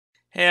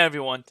Hey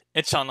everyone,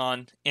 it's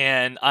Shannon,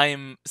 and I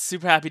am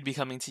super happy to be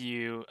coming to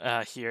you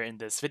here in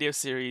this video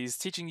series,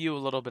 teaching you a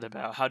little bit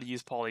about how to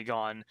use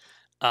Polygon,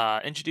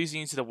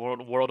 introducing you to the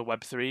world of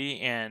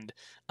Web3, and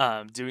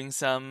doing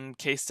some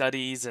case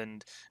studies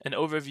and an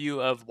overview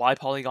of why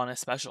Polygon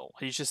is special.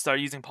 You should start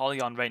using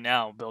Polygon right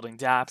now, building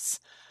dApps,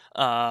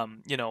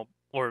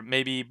 or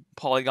maybe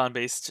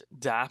Polygon-based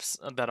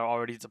dApps that are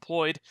already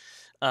deployed.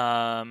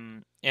 Yeah,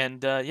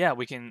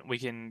 we can.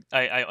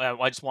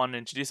 I just wanted to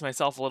introduce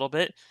myself a little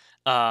bit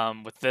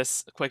with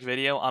this quick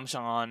video. I'm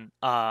Sean.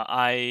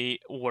 I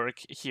work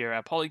here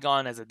at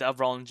Polygon as a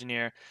DevRel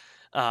engineer,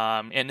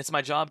 and it's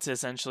my job to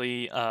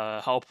essentially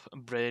help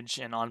bridge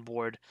and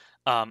onboard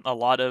a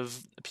lot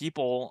of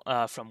people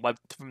from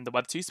the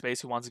Web 2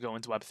 space who wants to go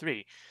into Web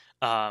 3.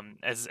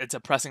 As it's a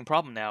pressing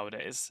problem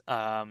nowadays.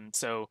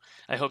 So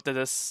I hope that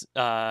this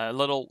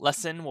little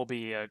lesson will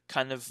be a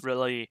kind of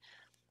really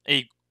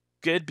a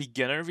good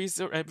beginner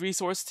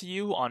resource to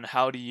you on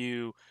how do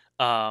you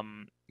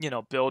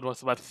build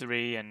with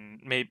Web3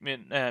 and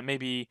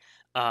maybe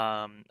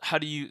how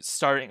do you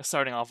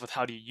starting off with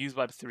how do you use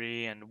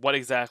Web3 and what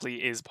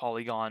exactly is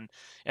Polygon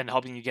and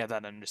helping you get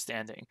that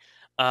understanding.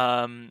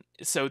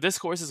 So this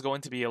course is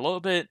going to be a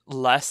little bit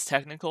less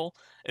technical.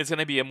 It's going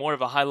to be a more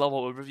of a high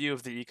level overview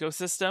of the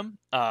ecosystem,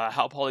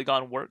 how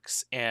Polygon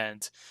works,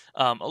 and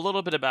a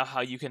little bit about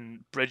how you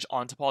can bridge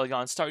onto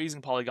Polygon, start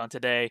using Polygon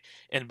today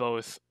in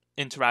both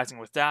interacting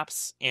with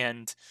dApps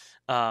and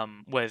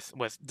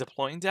with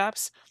deploying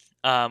dApps.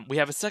 We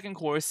have a second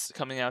course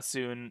coming out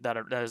soon that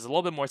is a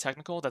little bit more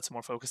technical. That's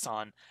more focused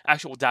on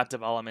actual dApp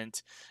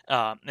development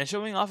and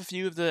showing off a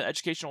few of the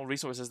educational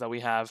resources that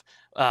we have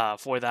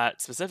for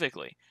that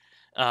specifically.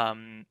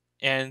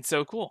 And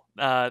so cool.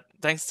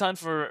 Thanks a ton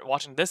for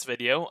watching this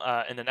video.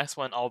 In the next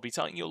one, I'll be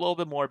telling you a little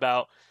bit more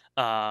about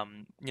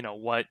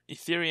what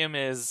Ethereum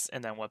is,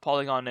 and then what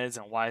Polygon is,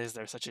 and why is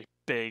there such a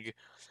big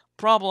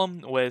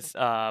problem with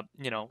the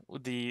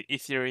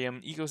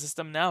Ethereum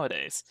ecosystem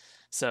nowadays.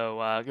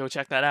 So go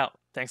check that out.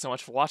 Thanks so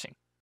much for watching.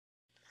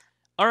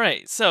 All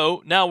right,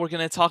 so now we're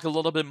going to talk a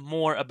little bit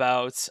more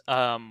about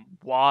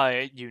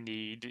why you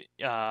need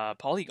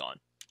Polygon.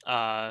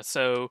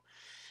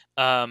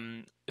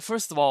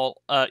 First of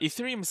all,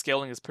 Ethereum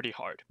scaling is pretty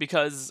hard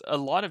because a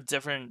lot of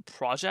different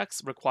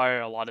projects require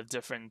a lot of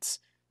different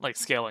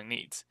scaling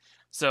needs.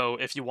 So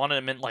if you want to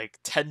mint like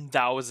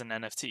 10,000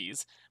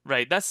 NFTs,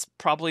 right, that's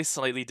probably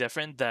slightly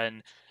different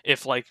than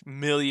if like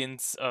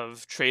millions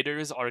of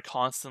traders are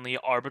constantly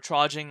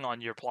arbitraging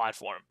on your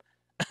platform,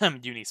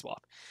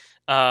 Uniswap.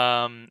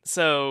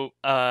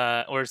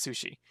 Or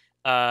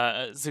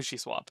Sushi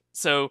Swap.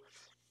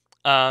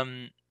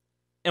 Um,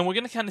 and we're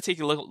going to kind of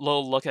take a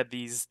little look at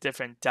these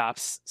different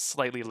dApps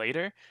slightly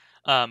later.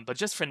 But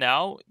just for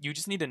now, you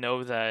just need to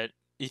know that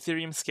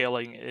Ethereum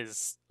scaling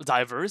is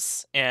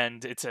diverse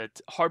and it's a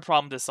hard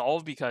problem to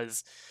solve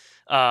because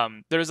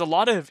there's a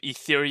lot of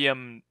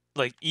Ethereum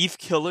like ETH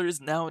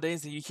killers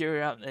nowadays that you hear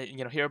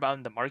about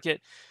in the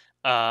market.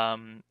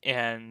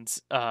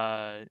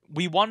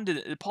 We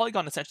wanted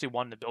Polygon essentially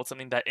wanted to build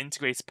something that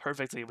integrates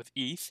perfectly with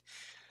ETH.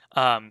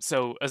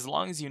 So as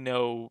long as you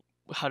know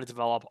how to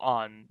develop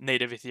on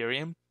native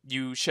Ethereum,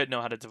 you should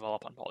know how to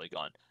develop on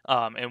Polygon.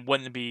 And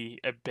wouldn't be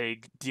a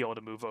big deal to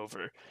move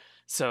over.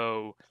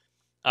 So,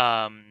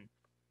 um,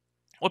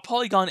 what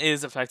Polygon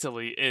is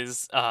effectively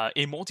is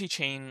a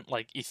multi-chain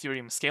like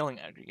Ethereum scaling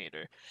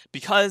aggregator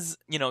because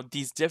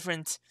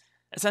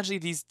essentially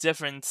these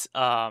different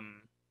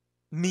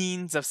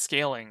means of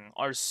scaling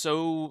are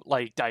so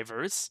like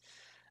diverse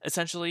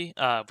essentially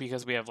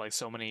because we have like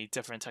so many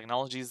different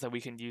technologies that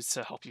we can use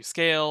to help you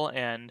scale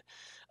and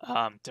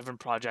different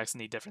projects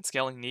need different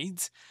scaling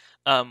needs.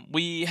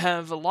 We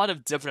have a lot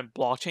of different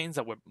blockchains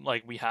that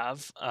we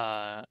have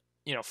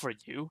for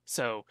you.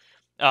 So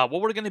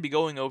what we're going to be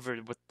going over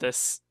with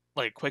this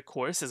like quick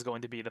course is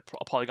going to be the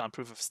Polygon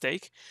proof of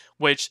stake,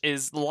 which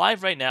is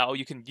live right now.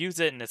 You can use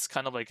it, and it's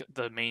kind of like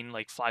the main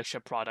like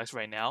flagship product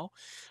right now.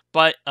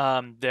 But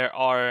there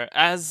are,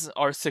 as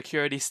our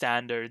security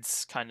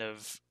standards kind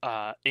of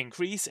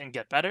increase and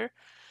get better,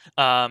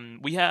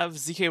 we have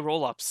ZK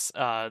rollups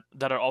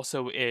that are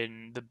also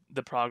in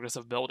the progress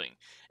of building.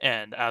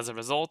 And as a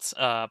result,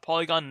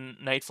 Polygon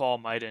Nightfall,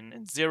 Maiden,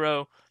 and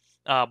Zero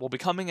will be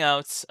coming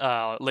out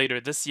later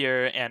this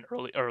year and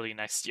early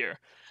next year.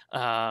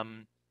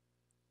 Um,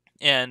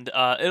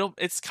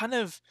 it's kind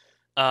of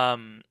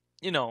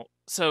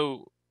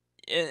so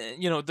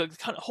the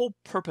kind of whole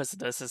purpose of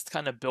this is to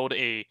kind of build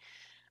a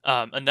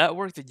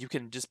network that you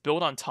can just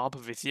build on top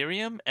of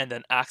Ethereum and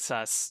then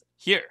access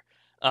here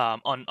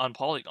on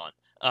Polygon.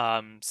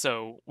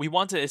 So we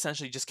want to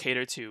essentially just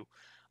cater to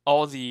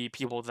all the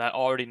people that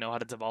already know how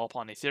to develop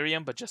on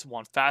Ethereum, but just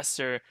want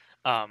faster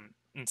and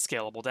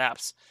scalable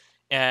dApps.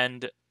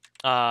 And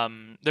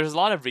there's a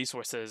lot of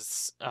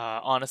resources,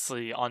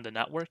 honestly, on the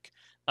network.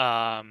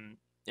 And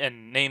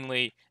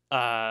namely,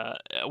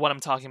 what I'm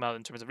talking about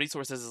in terms of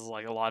resources is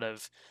like a lot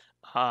of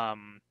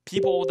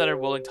people that are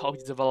willing to help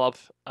you develop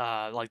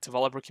like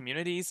developer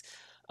communities,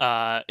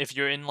 If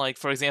you're in, like,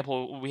 for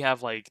example, we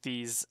have like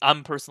these.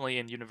 I'm personally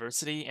in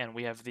university, and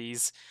we have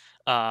these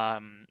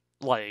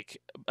like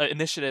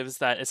initiatives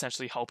that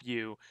essentially help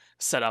you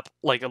set up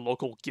like a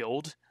local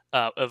guild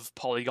of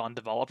Polygon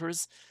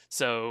developers.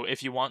 So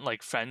if you want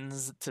like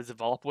friends to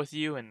develop with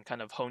you and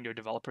kind of hone your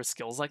developer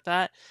skills like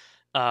that,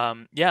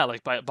 yeah,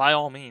 like by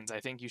all means,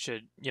 I think you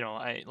should, you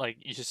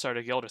should start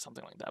a guild or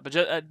something like that.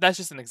 But that's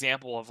just an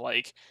example of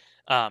like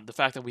the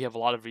fact that we have a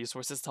lot of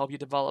resources to help you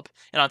develop.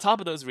 And on top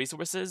of those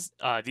resources,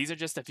 these are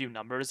just a few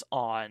numbers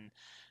on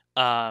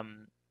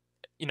um,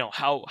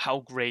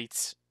 how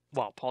great,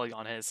 well,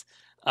 Polygon is.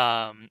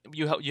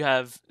 You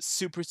have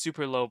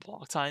super low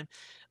block time.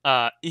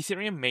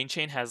 Ethereum main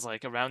chain has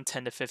like around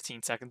 10 to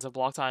 15 seconds of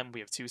block time. We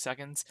have 2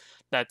 seconds.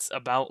 That's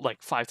about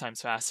like 5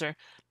 times faster.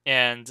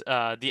 And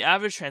the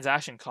average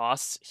transaction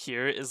cost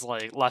here is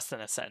like less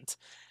than a cent.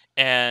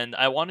 And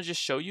I want to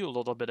just show you a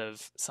little bit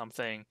of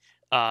something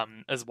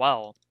as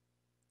well.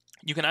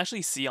 You can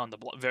actually see on the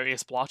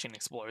various blockchain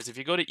explorers. If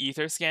you go to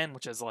Etherscan,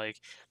 which is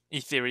like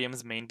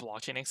Ethereum's main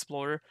blockchain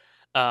explorer,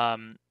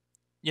 um,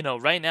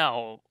 right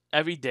now,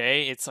 every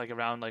day it's like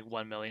around like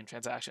 1 million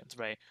transactions,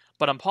 right?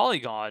 But on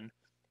Polygon,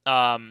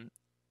 um,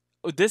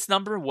 this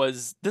number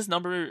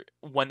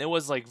when it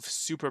was like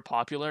super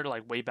popular,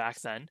 like way back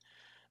then.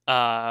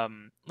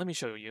 Let me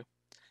show you.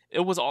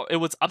 It was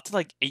up to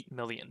like 8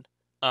 million.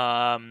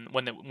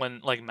 When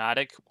like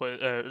Matic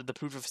the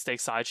proof of stake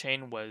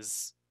sidechain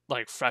was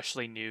like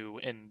freshly new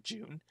in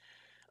June.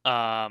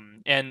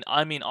 And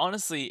I mean,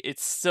 honestly,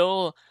 it's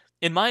still,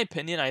 in my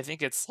opinion, I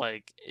think it's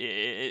like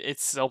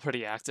it's still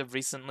pretty active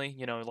recently.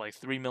 Like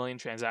 3 million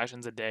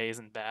transactions a day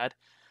isn't bad.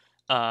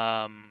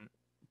 Um,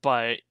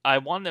 but I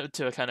wanted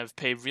to kind of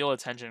pay real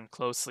attention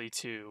closely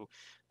to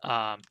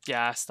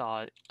gas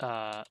dot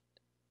Ethereum.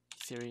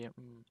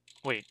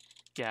 Wait,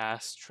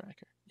 gas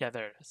tracker. Yeah,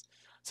 there it is.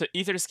 So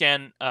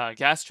Etherscan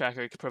gas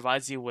tracker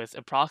provides you with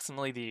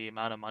approximately the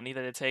amount of money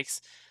that it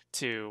takes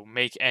to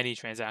make any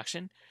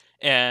transaction,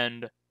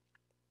 and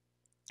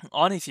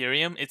on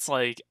Ethereum, it's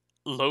like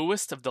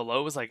lowest of the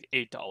low is like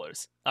 $8.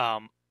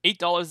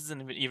 $8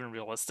 isn't even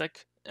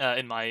realistic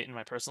in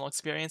my personal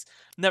experience.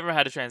 Never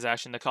had a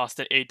transaction that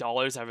costed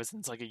 $8 ever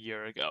since like a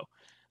year ago.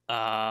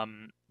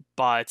 Um,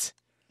 but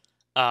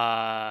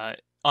on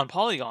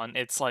Polygon,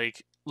 it's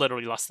like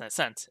literally less than a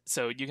cent.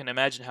 So you can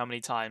imagine how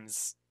many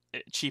times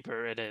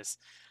cheaper it is.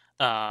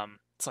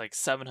 It's like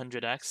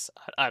 700x.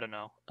 I don't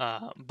know.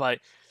 But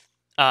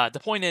the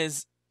point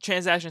is,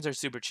 transactions are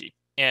super cheap,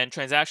 and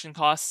transaction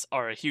costs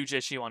are a huge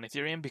issue on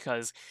Ethereum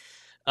because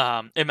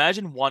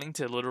imagine wanting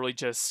to literally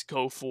just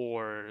go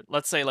for,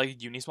 let's say, like a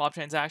Uniswap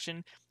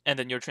transaction, and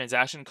then your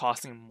transaction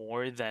costing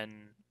more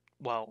than,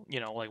 well,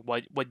 like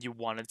what you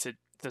wanted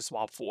to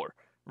swap for,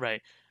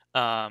 right?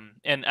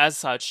 And as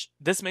such,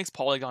 this makes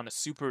Polygon a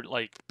super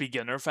like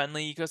beginner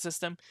friendly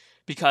ecosystem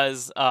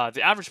because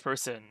the average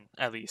person,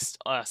 at least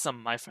some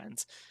of my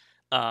friends,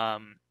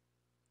 um,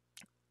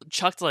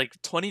 chucked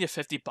like 20 to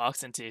 50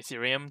 bucks into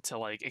Ethereum to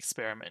like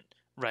experiment,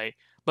 right?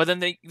 But then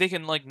they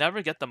can like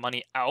never get the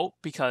money out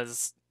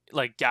because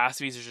like gas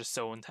fees are just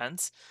so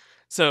intense.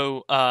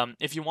 So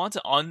if you want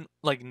to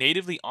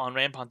natively on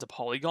ramp onto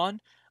Polygon,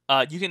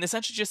 you can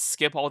essentially just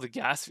skip all the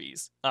gas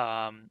fees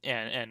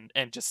and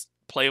just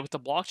play with the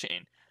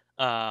blockchain.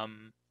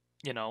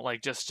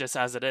 Like just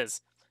as it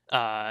is.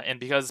 And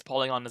because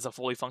Polygon is a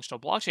fully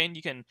functional blockchain,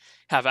 you can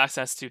have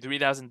access to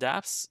 3,000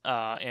 dApps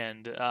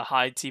and a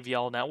high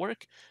TVL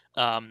network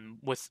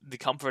with the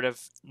comfort of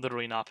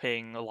literally not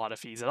paying a lot of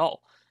fees at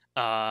all.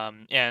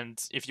 And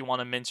if you want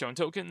to mint your own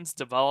tokens,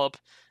 develop,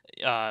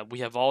 we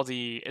have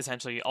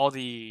essentially all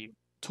the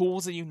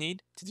tools that you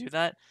need to do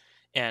that.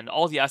 And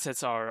all the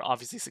assets are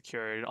obviously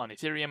secured on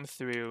Ethereum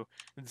through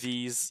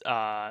these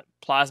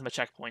plasma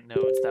checkpoint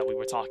nodes that we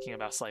were talking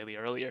about slightly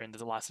earlier in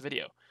the last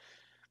video.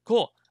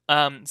 Cool.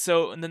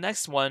 So in the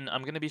next one,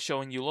 I'm going to be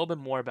showing you a little bit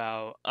more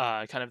about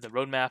kind of the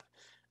roadmap,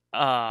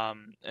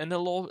 and a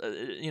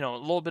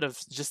little bit of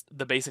just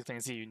the basic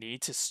things that you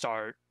need to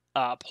start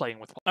playing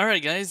with. All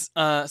right, guys.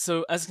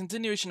 So as a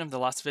continuation of the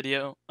last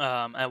video,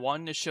 I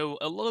wanted to show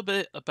a little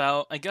bit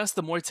about, I guess,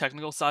 the more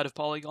technical side of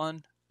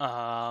Polygon.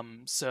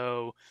 This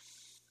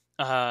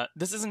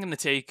isn't going to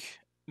take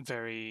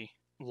very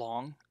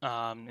long.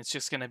 It's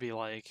just going to be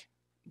like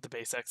the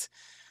basics.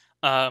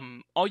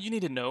 All you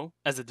need to know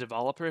as a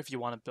developer if you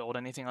want to build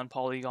anything on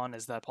Polygon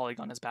is that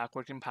Polygon has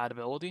backward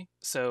compatibility.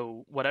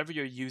 So whatever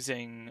you're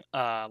using,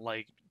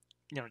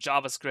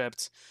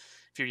 JavaScript,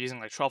 if you're using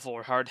like Truffle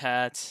or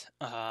Hardhat,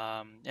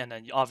 and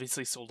then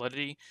obviously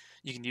Solidity,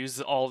 you can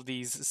use all of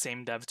these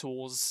same dev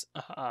tools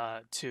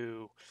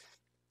to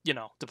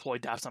deploy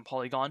dApps on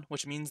Polygon,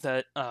 which means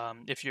that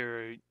if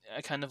you're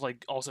kind of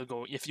like also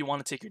if you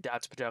want to take your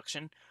dApp to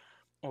production,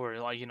 or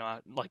like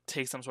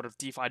take some sort of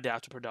DeFi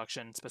dApp to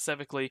production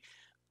specifically,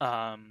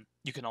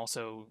 you can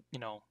also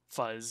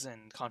fuzz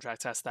and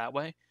contract test that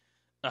way,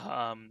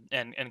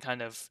 and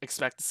kind of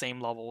expect the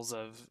same levels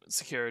of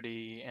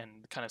security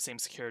and kind of same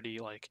security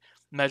like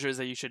measures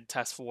that you should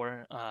test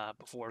for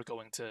before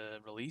going to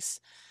release.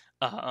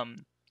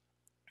 Um,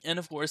 And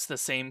of course, the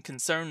same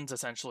concerns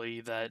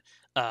essentially that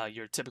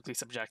you're typically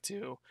subject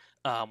to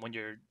when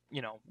you're,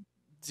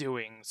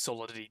 doing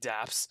Solidity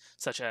dApps,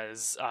 such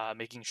as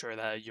making sure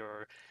that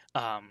your,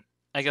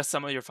 I guess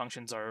some of your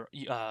functions are,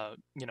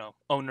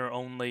 owner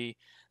only,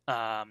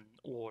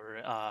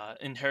 or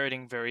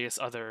inheriting various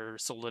other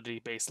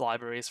Solidity-based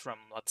libraries from,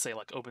 let's say,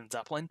 like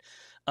OpenZeppelin.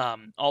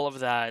 All of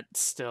that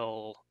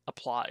still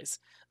applies.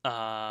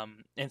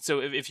 And so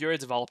if you're a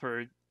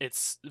developer,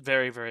 it's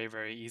very, very,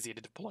 very easy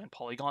to deploy in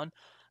Polygon.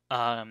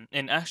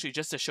 And actually,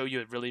 just to show you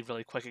a really,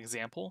 really quick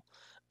example,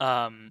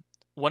 um,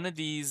 one of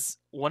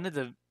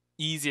the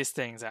easiest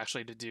things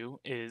actually to do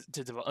is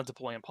to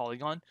deploy in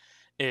Polygon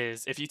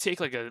is if you take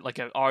like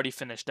a already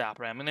finished app,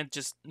 right? I'm gonna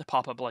just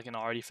pop up like an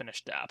already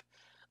finished app.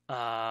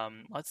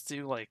 Let's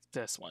do like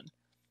this one.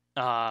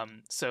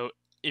 So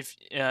if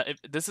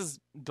this is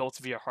built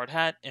via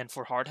Hardhat, and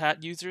for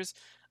Hardhat users,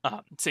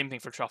 same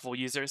thing for Truffle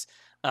users,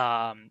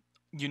 um,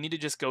 you need to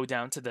just go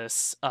down to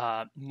this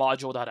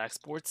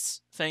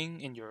module.exports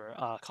thing in your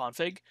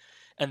config,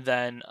 and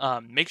then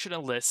make sure to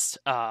list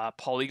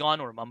Polygon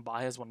or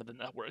Mumbai as one of the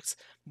networks.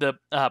 The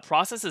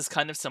process is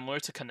kind of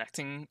similar to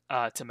connecting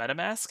to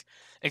MetaMask,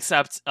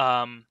 except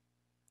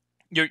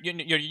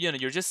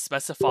you're just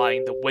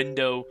specifying the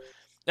window.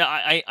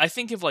 I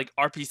think of like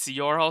RPC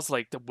URLs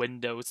like the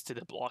windows to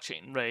the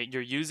blockchain, right?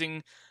 You're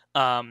using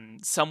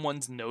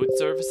someone's node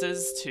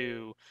services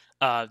to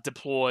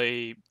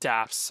deploy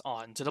dApps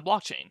onto the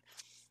blockchain.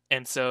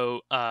 And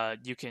so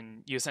you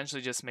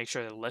essentially just make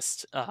sure to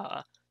list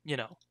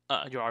your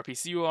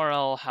RPC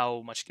URL,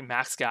 how much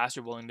max gas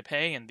you're willing to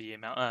pay, and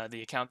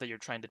the account that you're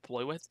trying to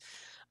deploy with.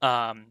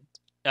 Um,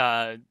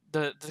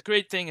 the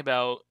great thing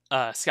about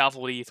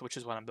Scalable ETH, which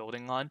is what I'm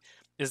building on,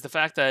 is the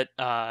fact that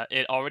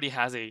it already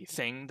has a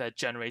thing that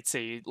generates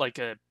a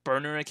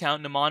burner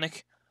account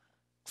mnemonic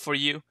for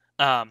you,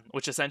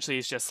 which essentially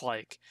is just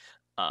like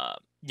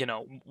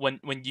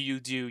when you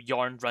do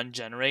yarn run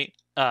generate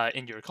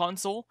in your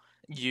console,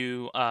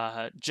 you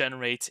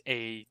generate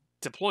a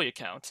deploy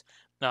account,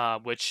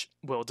 which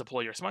will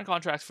deploy your smart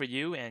contract for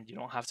you, and you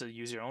don't have to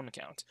use your own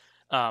account.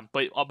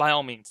 But by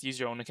all means, use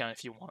your own account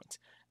if you want.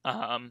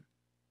 Um,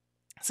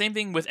 Same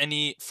thing with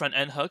any front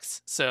end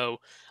hooks. So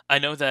I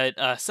know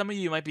that some of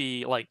you might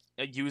be like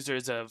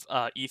users of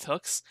ETH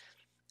hooks,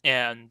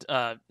 and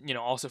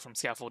also from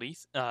Scaffold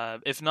ETH.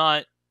 If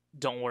not,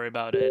 don't worry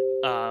about it.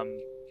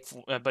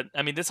 But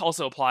I mean, this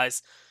also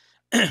applies.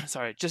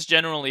 Sorry, just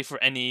generally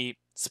for any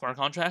smart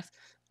contract.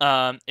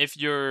 If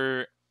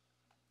you're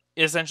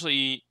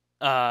essentially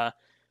trying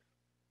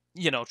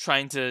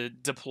to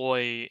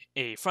deploy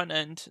a front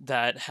end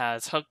that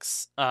has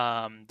hooks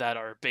that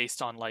are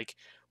based on like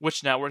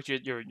which network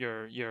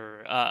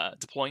you're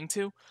deploying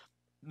to,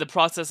 the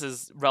process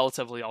is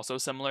relatively also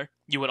similar.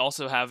 You would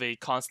also have a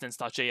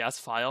constants.js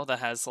file that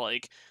has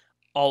like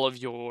all of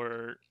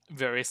your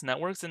various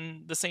networks,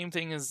 and the same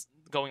thing is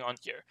going on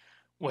here,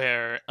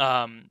 where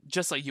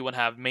just like you would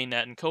have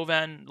mainnet and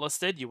Kovan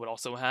listed, you would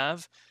also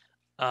have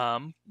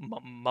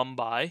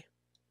Mumbai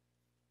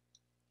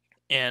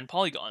and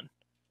Polygon.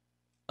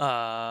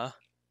 I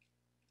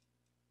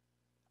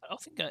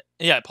don't think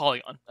yeah,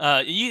 Polygon.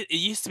 It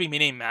used to be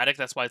named Matic,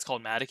 that's why it's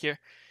called Matic here.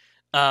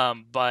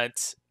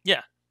 But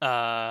yeah,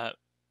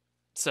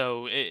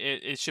 so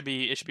it should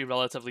be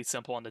relatively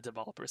simple on the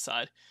developer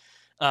side.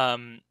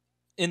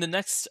 In the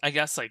next, I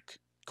guess, like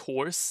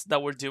course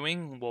that we're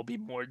doing, we'll be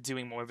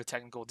doing more of a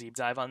technical deep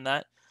dive on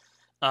that.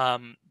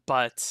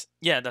 But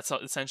yeah, that's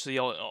essentially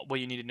all what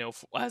you need to know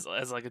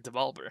as like a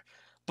developer.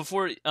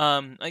 Before,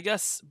 I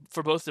guess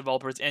for both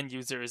developers and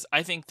users,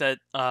 I think that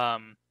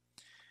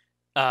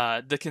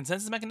the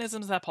consensus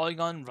mechanisms that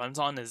Polygon runs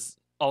on is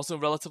also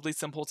relatively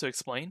simple to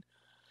explain.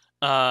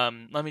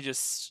 Let me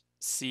just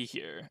see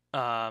here.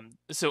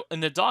 So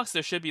in the docs,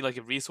 there should be like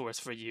a resource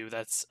for you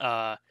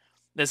that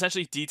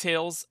essentially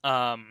details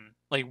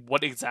like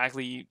what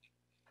exactly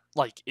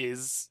like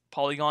is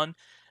Polygon,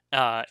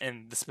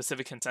 and the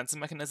specific consensus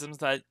mechanisms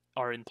that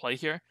are in play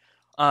here.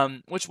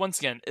 Which once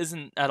again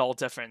isn't at all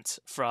different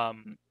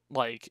from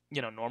like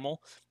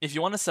normal. If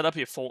you want to set up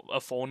a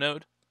full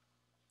node,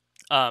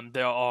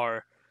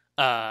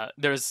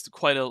 there's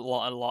quite a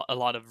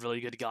lot of really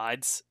good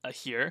guides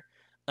here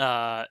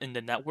in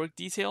the network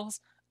details,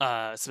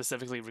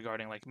 specifically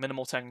regarding like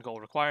minimal technical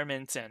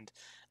requirements and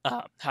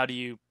how do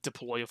you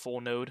deploy a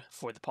full node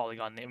for the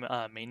Polygon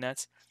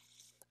mainnet.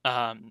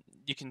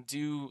 You can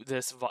do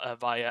this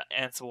via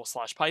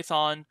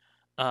Ansible/Python,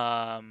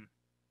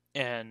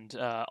 and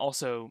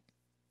also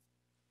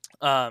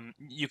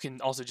you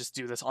can also just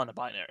do this on a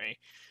binary.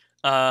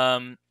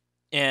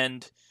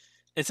 And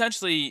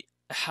essentially,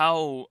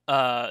 how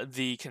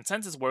the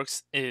consensus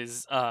works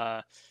is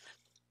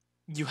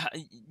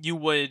you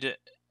would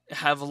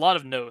have a lot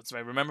of nodes,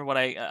 right? Remember what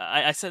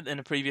I said in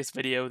a previous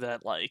video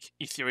that like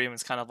Ethereum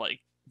is kind of like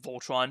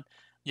Voltron.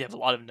 You have a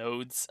lot of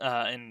nodes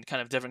and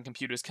kind of different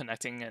computers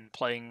connecting and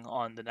playing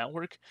on the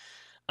network.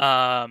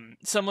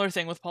 Similar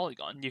thing with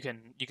Polygon. You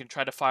can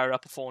try to fire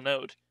up a full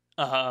node,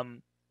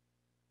 um,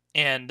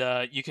 and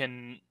you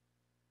can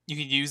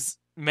use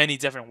many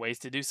different ways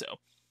to do so.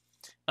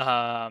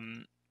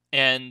 Um,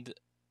 and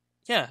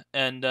yeah,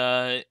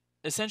 and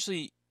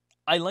essentially,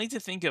 I like to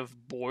think of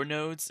Bohr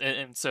nodes,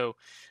 and so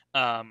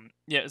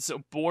yeah,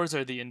 so Bohrs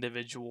are the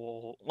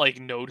individual like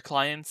node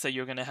clients that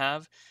you're gonna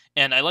have,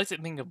 and I like to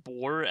think of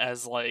Bohr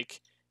as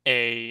like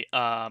a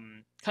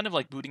kind of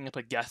like booting up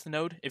a Geth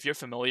node, if you're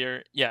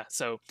familiar. Yeah,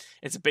 so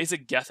it's a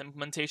basic Geth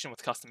implementation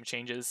with custom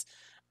changes.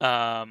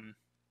 Um,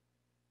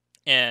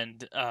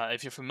 and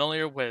if you're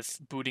familiar with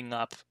booting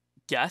up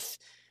Geth,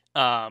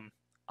 um,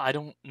 I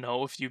don't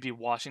know if you'd be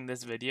watching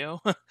this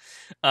video,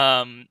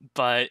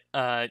 but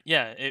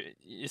yeah,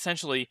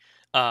 essentially,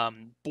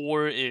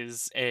 Bohr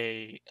is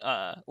a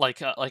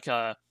like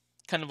a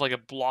kind of like a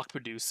block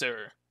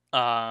producer,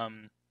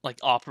 like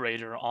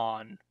operator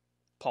on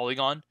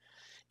Polygon,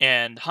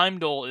 and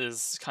Heimdall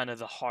is kind of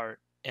the heart,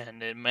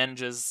 and it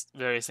manages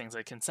various things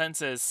like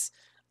consensus,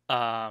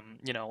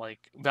 like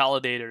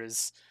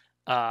validators,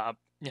 uh,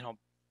 you know,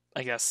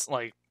 I guess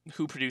like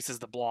who produces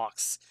the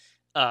blocks,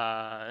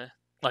 uh,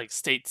 like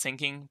state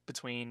syncing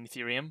between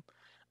Ethereum.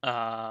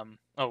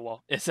 Oh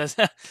well, it says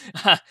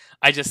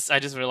I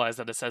just realized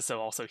that it says so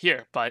also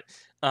here, but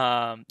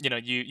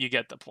you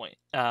get the point.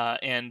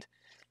 And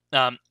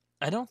um,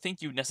 I don't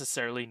think you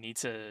necessarily need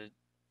to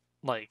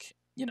like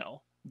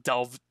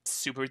delve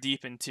super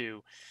deep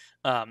into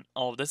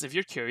all of this. If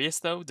you're curious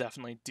though,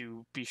 definitely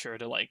do be sure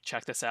to like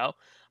check this out.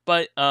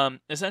 But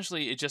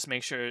essentially it just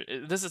makes sure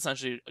this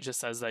essentially just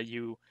says that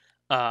you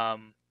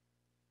um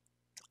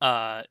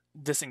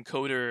this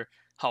encoder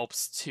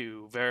helps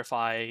to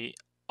verify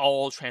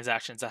all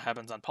transactions that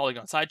happens on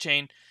Polygon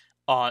sidechain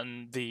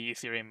on the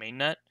Ethereum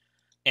mainnet,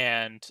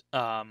 and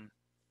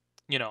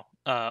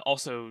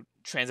also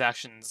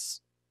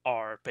transactions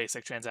are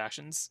basic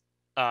transactions.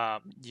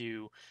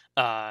 You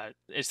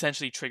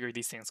essentially trigger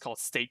these things called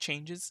state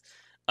changes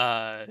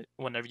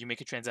whenever you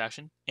make a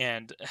transaction.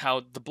 And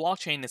how the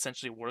blockchain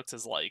essentially works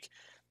is like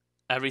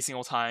every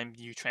single time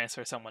you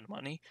transfer someone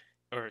money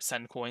or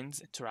send coins,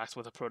 interact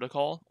with a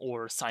protocol,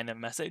 or sign a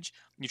message,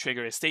 you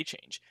trigger a state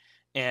change.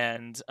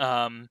 And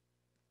what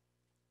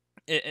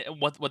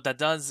that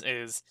does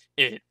is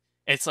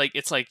it's like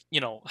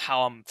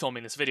how I'm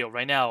filming this video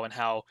right now, and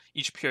how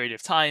each period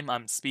of time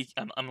I'm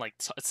like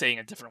saying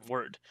a different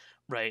word,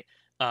 right?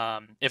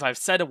 If I've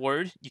said a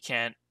word,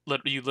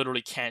 you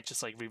literally can't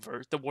just like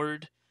revert the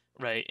word,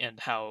 right? And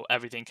how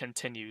everything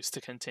continues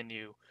to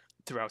continue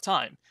throughout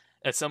time.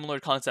 A similar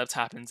concept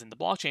happens in the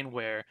blockchain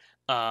where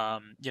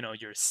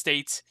your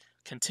state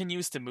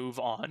continues to move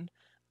on,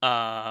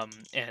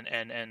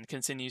 and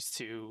continues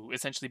to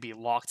essentially be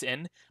locked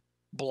in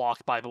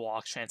block by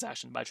block,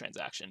 transaction by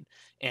transaction,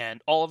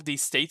 and all of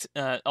these states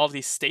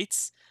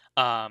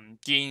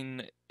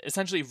gain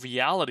essentially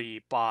reality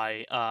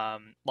by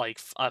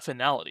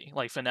finality.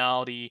 Like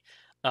finality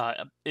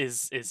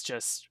is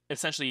just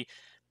essentially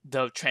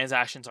the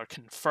transactions are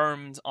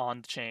confirmed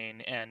on the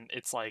chain, and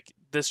it's like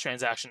this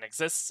transaction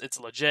exists, it's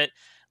legit.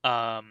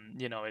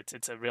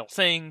 It's a real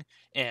thing,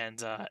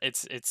 and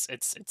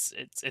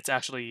it's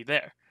actually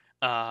there,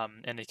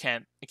 and it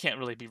can't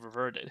really be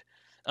reverted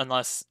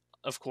unless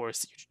of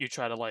course you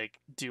try to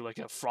like do like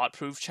a fraud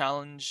proof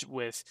challenge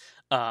with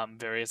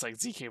various like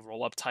zk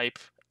rollup type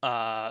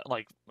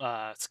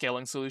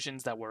scaling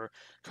solutions that we're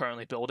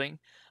currently building.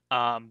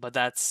 But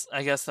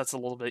I guess that's a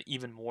little bit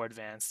even more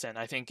advanced, and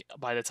I think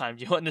by the time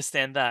you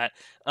understand that,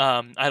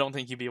 I don't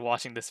think you'd be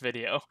watching this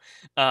video.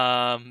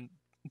 um,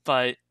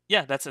 but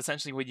yeah, that's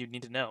essentially what you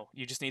need to know.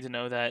 You just need to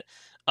know that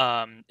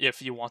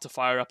if you want to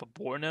fire up a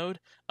Bohr node,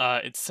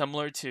 it's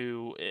similar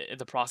to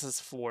the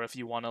process for if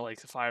you want to like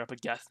fire up a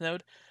Geth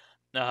node.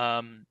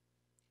 um,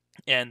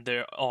 and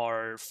there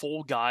are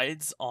full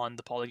guides on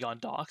the Polygon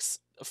docs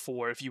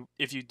for if you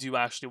do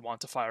actually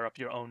want to fire up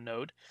your own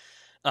node.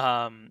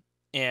 Um,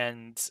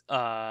 and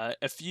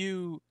if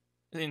you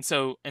and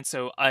so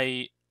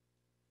I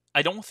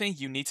don't think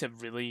you need to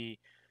really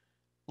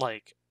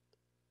like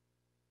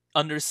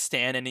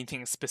understand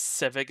anything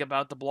specific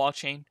about the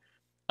blockchain,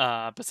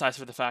 besides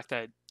for the fact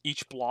that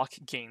each block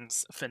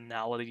gains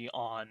finality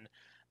on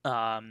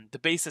the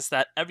basis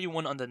that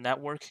everyone on the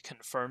network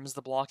confirms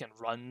the block and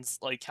runs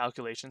like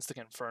calculations to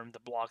confirm the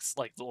block's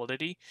like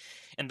validity,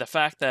 and the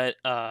fact that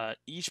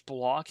each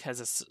block has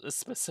a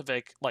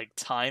specific like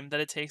time that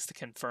it takes to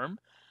confirm,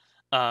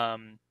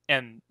 and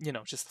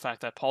just the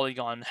fact that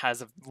Polygon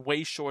has a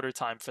way shorter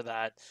time for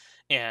that,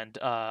 and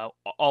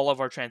all of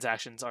our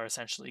transactions are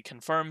essentially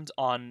confirmed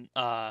on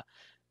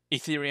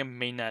Ethereum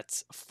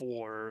mainnet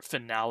for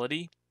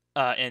finality,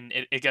 and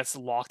it gets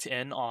locked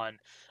in on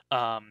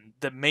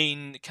the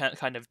main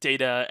kind of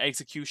data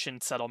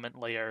execution settlement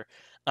layer,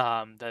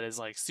 that is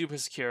like super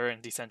secure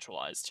and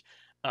decentralized.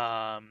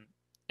 Um,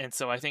 and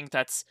so I think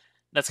that's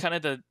kind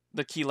of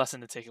the key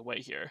lesson to take away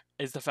here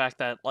is the fact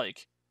that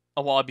like,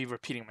 while I'll be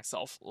repeating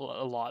myself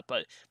a lot,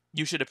 but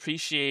you should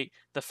appreciate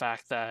the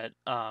fact that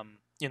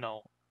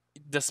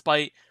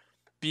despite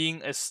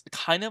being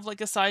kind of like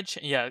a side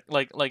chain, yeah,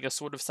 like a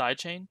sort of side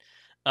chain,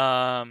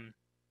 um,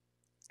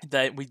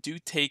 that we do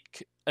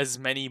take as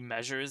many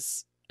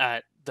measures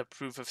at the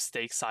proof of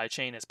stake side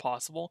chain as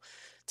possible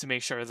to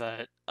make sure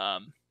that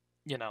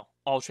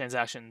all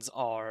transactions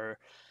are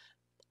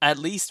at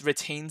least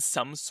retain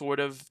some sort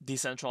of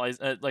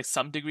decentralized, like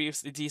some degree of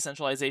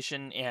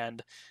decentralization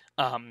and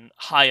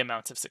high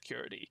amounts of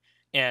security.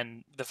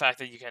 And the fact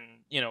that you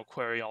can,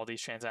 query all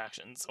these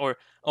transactions, or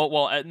oh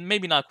well,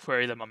 maybe not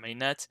query them on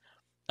mainnet.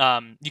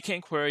 You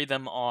can't query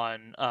them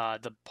on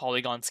the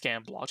Polygon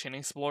Scan Blockchain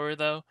Explorer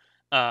though,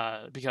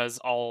 because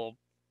all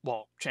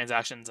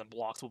transactions and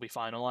blocks will be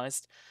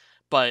finalized.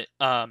 But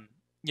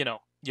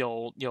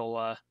you'll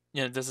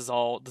this is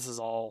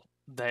all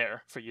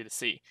there for you to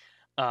see,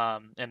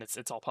 and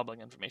it's all public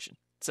information.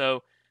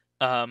 So,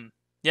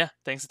 yeah,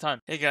 thanks a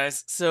ton. Hey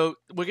guys, so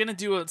we're gonna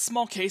do a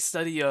small case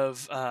study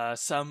of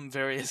some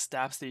various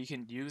dApps that you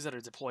can use that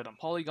are deployed on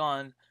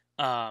Polygon,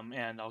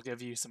 and I'll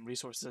give you some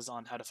resources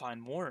on how to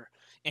find more,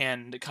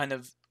 and kind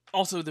of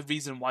also the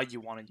reason why you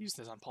want to use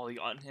this on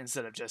Polygon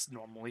instead of just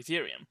normal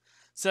Ethereum.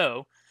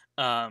 So,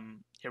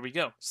 here we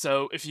go.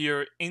 So if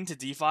you're into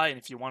DeFi and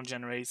if you want to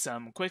generate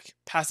some quick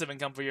passive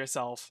income for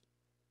yourself,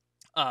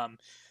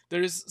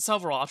 there's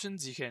several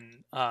options. You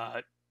can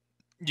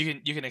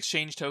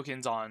exchange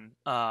tokens on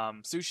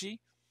Sushi.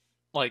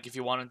 Like if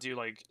you want to do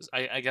like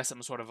I guess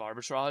some sort of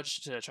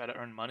arbitrage to try to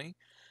earn money.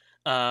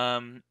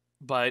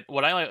 But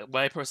what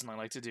I personally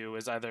like to do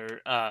is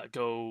either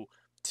go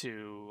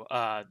to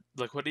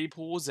liquidity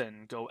pools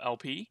and go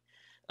LP.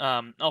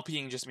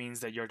 LPing just means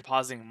that you're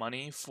depositing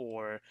money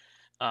for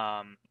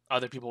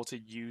other people to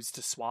use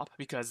to swap,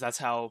 because that's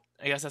how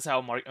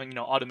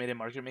automated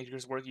market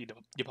makers work. You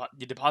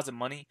deposit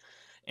money,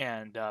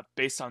 and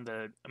based on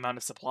the amount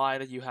of supply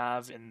that you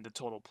have in the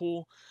total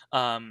pool,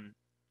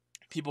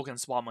 people can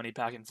swap money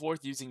back and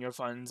forth using your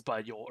funds,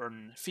 but you'll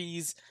earn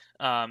fees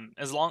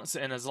as long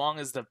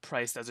as the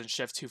price doesn't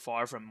shift too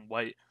far from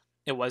what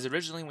it was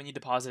originally when you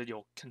deposited.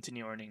 You'll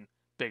continue earning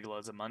big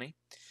loads of money.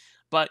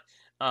 But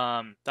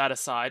that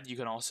aside, you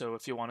can also,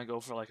 if you want to go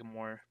for like a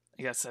more,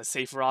 I guess, a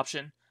safer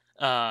option,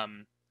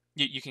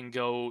 you can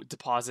go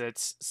deposit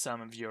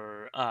some of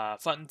your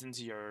funds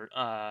into your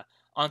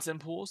onsen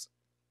pools.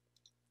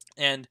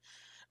 And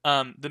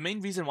the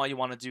main reason why you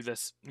want to do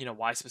this,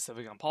 why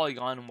specific on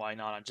Polygon and why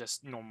not on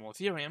just normal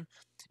Ethereum,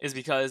 is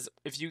because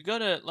if you go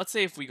to, let's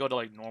say if we go to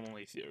like normal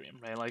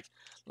Ethereum, right? Like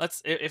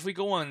if we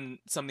go on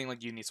something like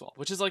Uniswap,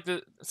 which is like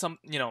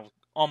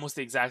almost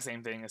the exact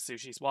same thing as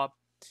SushiSwap.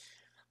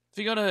 If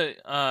we go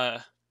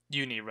to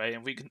Uni, right,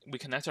 and we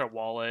connect our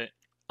wallet,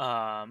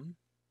 all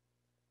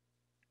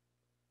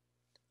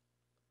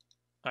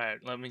right,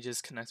 let me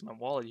just connect my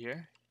wallet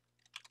here.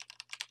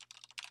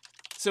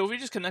 So if we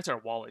just connect our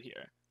wallet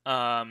here,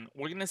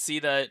 we're gonna see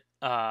that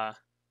on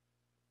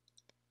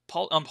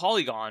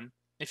Polygon,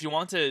 if you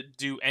want to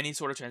do any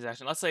sort of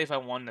transaction, let's say if I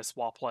wanted to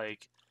swap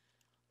like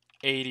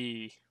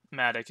 80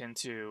 Matic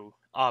into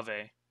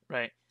Aave,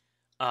 right?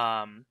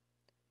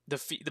 The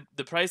fee,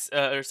 the price,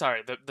 or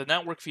sorry, the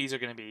network fees are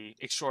going to be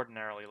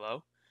extraordinarily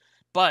low.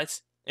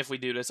 But if we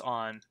do this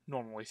on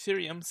normal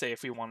Ethereum, say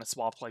if we want to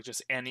swap like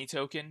just any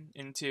token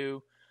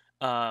into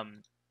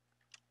another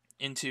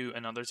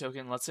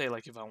token, let's say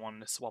like if I wanted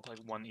to swap like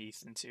 1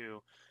 ETH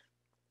into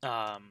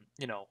 1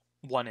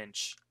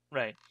 inch,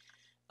 right?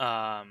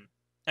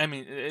 I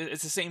mean,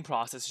 it's the same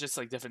process, just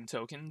like different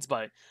tokens,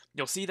 but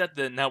you'll see that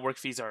the network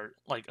fees are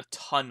like a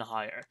ton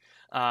higher.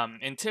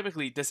 And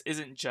typically, this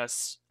isn't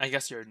just, I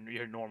guess, your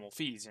normal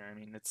fees. You know what I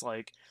mean? It's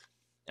like,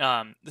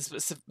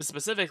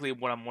 specifically,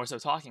 what I'm more so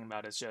talking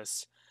about is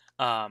just,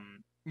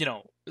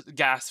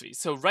 gas fees.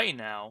 So right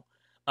now,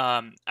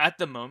 at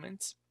the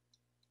moment,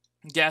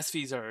 gas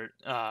fees are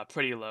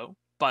pretty low,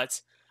 but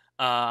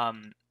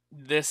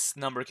this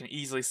number can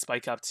easily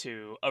spike up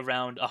to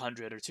around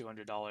 $100 or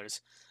 $200.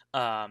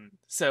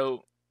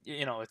 So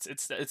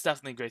it's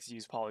definitely great to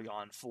use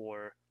Polygon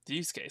for the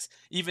use case.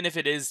 Even if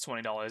it is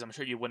 $20, I'm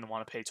sure you wouldn't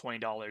want to pay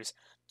 $20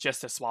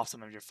 just to swap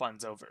some of your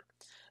funds over.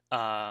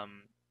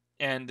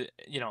 And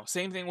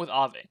same thing with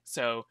Aave.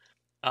 So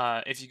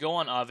if you go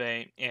on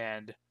Aave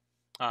and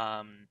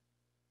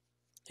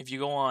if you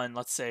go on,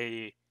 let's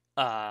say,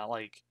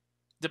 like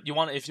if you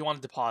want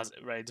to deposit,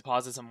 right,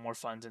 deposit some more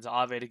funds into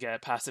Aave to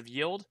get passive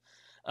yield.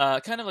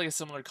 Kind of like a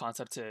similar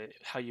concept to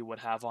how you would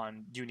have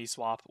on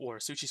Uniswap or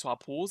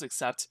SushiSwap pools,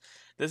 except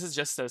this is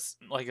just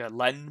like a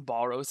lend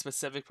borrow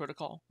specific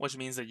protocol, which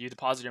means that you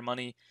deposit your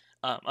money,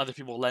 other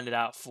people lend it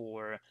out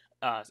for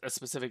a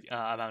specific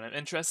amount of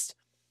interest,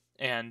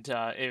 and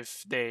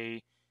if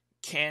they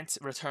can't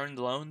return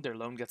the loan, their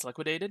loan gets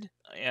liquidated,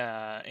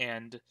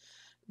 and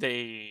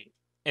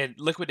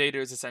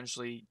liquidators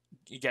essentially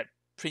get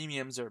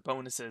premiums or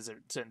bonuses or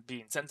to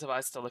be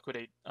incentivized to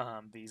liquidate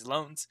these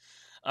loans.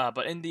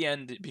 But in the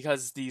end,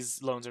 because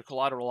these loans are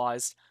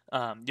collateralized,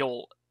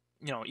 you'll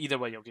either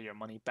way you'll get your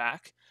money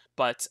back.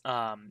 But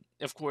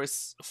of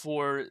course,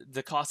 for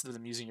the cost of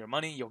them using your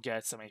money, you'll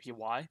get some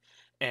APY,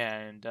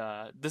 and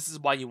this is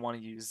why you want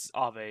to use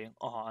Aave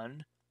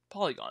on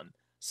Polygon.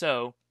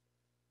 So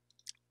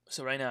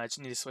right now I just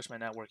need to switch my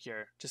network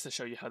here just to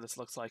show you how this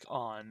looks like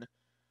on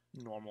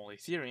normal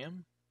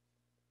Ethereum.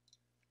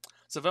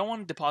 So if I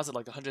want to deposit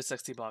like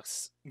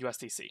 $160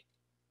 USDC,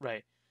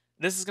 right,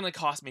 this is going to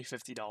cost me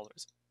 $50.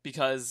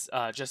 because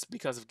just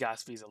because of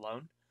gas fees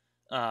alone.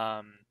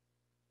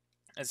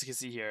 As you can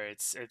see here,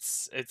 it's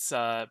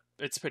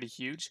pretty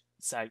huge.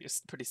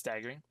 It's pretty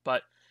staggering.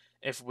 But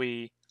if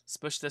we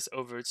push this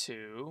over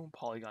to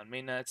Polygon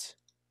mainnet,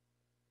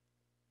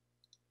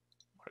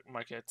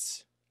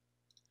 markets,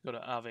 go to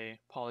Aave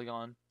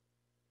Polygon,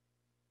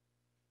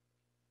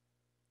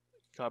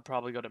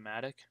 probably go to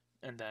Matic,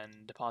 and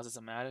then deposit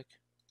some Matic.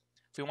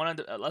 If we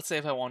wanted to, let's say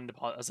if I wanted to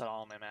deposit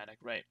all my Matic,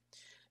 right?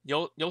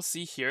 You'll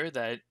see here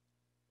that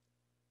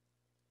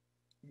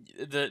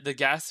the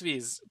gas fee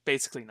is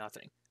basically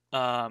nothing.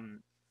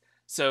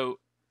 So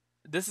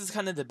this is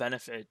kind of the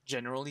benefit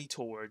generally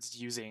towards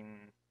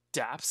using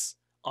dApps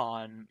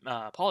on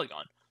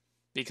Polygon,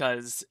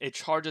 because it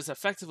charges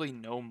effectively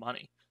no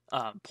money.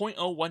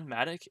 0.01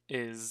 Matic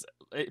is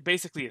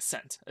basically a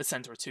cent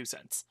or 2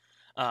 cents.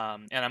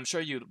 And I'm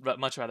sure you'd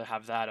much rather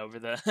have that over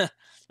the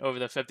over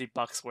the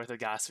 $50 worth of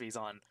gas fees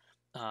on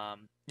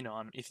on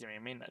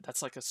Ethereum mainnet.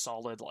 That's like a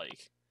solid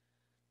like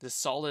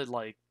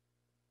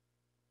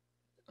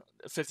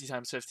 50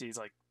 times 50 is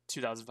like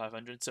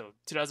 2,500. So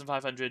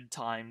 2,500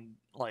 time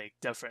like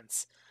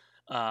difference.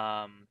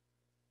 So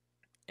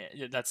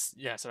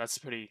that's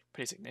pretty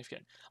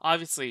significant.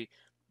 Obviously,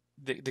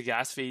 the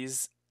gas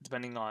fees,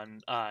 depending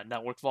on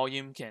network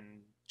volume,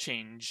 can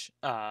change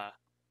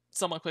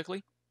somewhat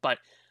quickly. But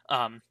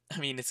I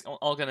mean, it's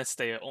all gonna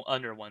stay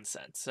under 1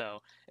 cent, so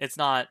it's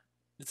not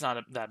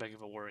that big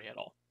of a worry at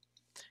all.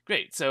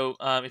 Great. So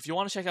if you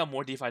want to check out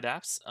more DeFi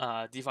dApps,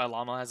 DeFi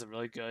Llama has a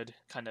really good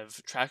kind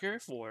of tracker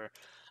for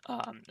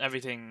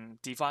everything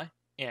DeFi.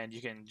 And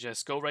you can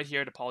just go right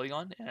here to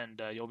Polygon,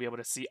 and you'll be able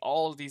to see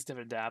all of these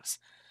different dApps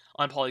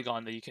on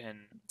Polygon that you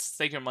can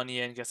stake your money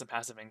in, get some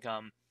passive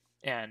income.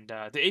 And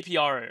the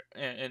APR,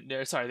 the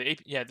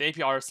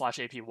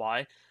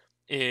APR/APY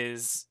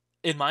is,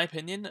 in my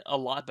opinion, a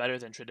lot better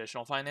than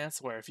traditional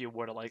finance, where if you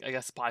were to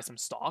buy some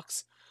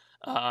stocks,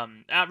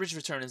 average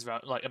return is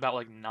about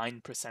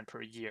 9%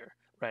 per year,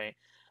 right?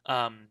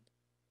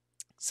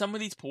 Some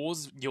of these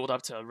pools yield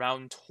up to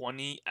around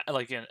 20,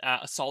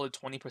 a solid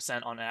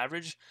 20% on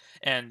average,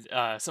 and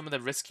some of the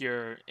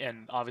riskier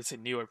and obviously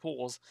newer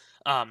pools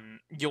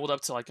yield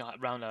up to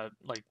around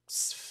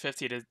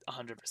 50 to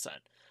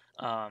 100%.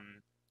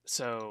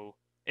 So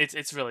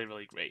it's really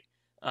really great.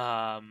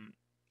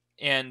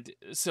 And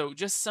so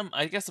just some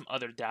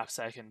other dApps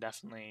that I can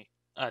definitely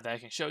that I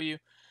can show you.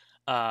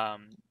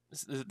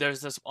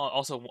 There's this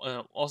also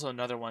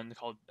another one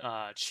called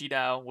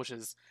Qidao, which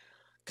is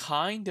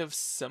kind of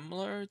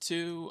similar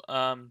to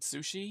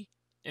Sushi,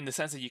 in the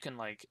sense that you can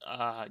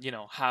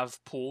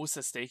have pools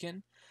to stake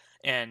in,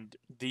 and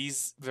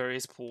these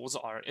various pools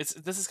are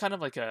this is kind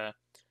of like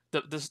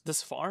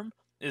this farm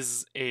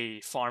is a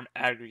farm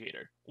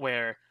aggregator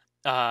where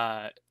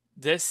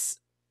this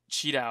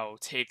Qidao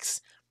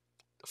takes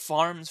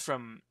farms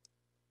from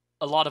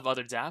a lot of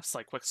other dApps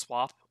like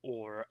QuickSwap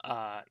or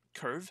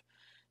Curve,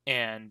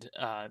 and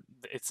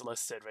it's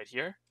listed right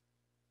here.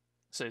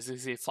 So as you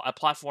see, a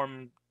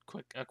platform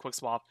quick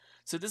swap.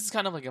 So this is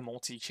kind of like a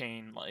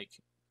multi-chain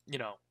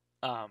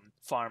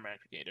farm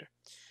aggregator,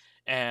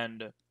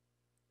 and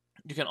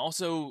you can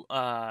also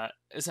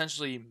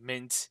essentially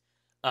mint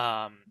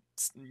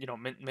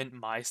mint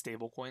my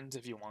stable coins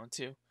if you want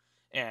to,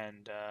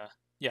 and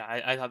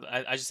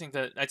I just think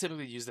that I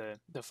typically use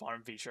the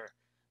farm feature,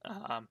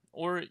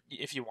 or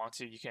if you want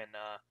to, you can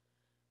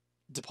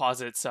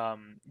deposit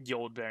some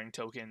yield bearing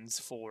tokens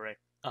for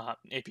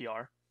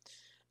APR.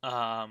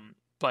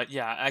 But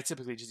yeah, I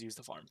typically just use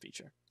the farm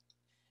feature.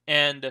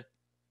 And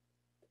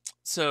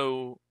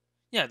so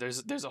yeah,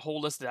 there's a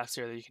whole list of apps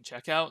here that you can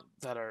check out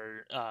that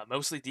are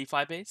mostly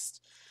DeFi based.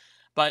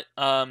 But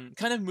kind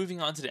of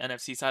moving on to the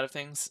NFT side of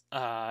things,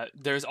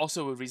 there's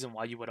also a reason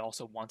why you would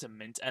also want to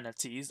mint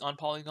NFTs on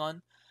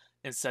Polygon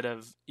instead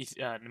of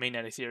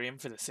mainnet Ethereum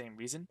for the same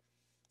reason.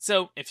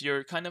 So if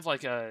you're kind of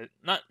like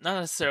not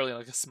necessarily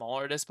like a small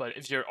artist, but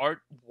if your art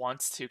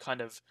wants to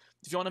if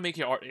you want to make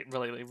your art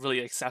really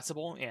really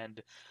accessible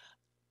and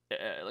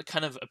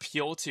kind of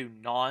appeal to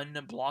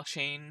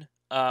non-blockchain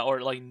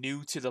or like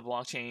new to the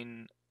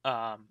blockchain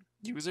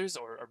users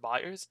or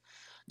buyers,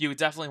 you would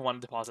definitely want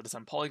to deposit this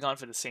on Polygon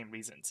for the same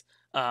reasons.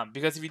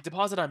 Because if you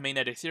deposit on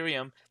mainnet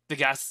Ethereum, the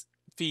gas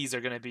fees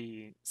are going to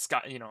be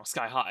sky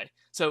high.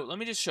 So let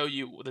me just show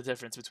you the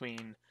difference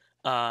between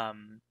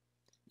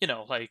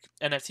like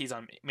NFTs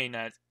on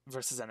mainnet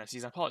versus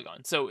NFTs on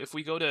Polygon. So if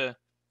we go to,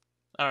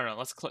 I don't know,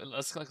 let's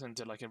click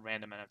into like a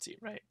random NFT,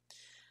 right?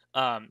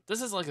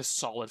 This is like a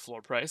solid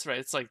floor price, right?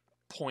 It's like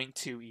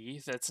 0.2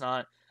 ETH. It's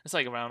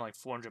like around like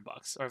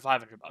 $400 or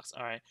 $500.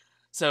 All right.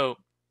 So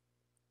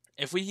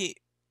if we,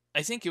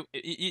 I think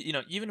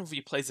even if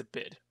we place a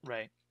bid,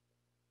 right?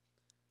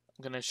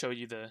 I'm gonna show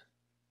you the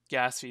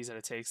gas fees that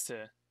it takes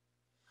to.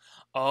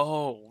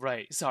 Oh,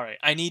 right. Sorry,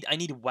 I need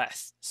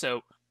WETH.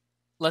 So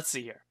let's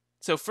see here.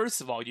 So first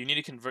of all, you need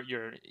to convert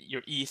your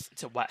ETH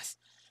to WETH,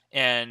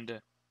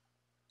 and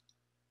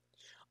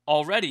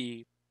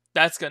already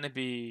that's gonna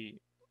be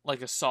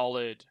like a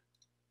solid.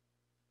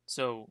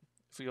 So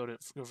if we go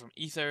from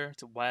Ether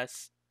to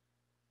WETH,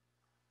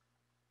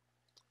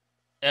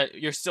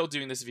 you're still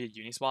doing this via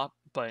Uniswap,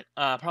 but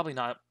probably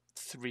not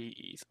 3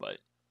 ETH. But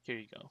here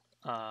you go.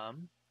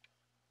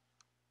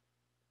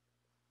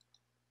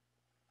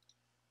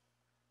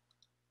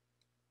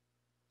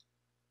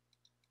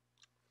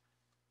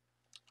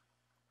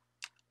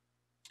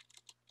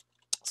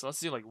 So let's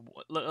do like,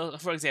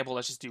 for example,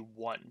 let's just do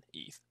 1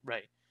 ETH,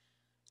 right?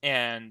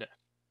 And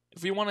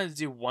if we wanted to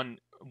do one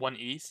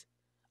ETH,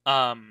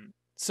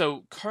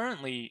 so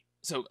currently,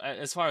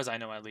 as far as I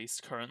know, at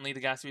least currently the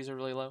gas fees are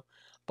really low,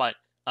 but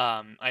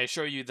I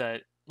assure you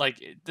that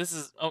like this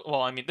is, oh,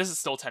 well, I mean, this is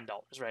still $10,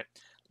 right?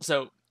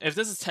 So if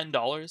this is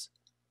 $10,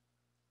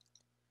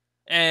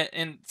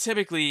 and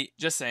typically,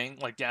 just saying,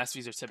 like gas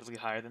fees are typically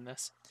higher than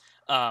this.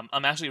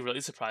 I'm actually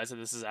really surprised that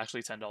this is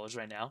actually $10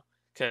 right now,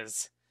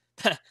 because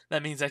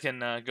that means I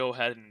can go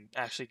ahead and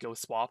actually go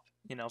swap,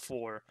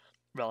 for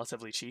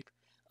relatively cheap.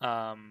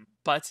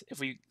 But if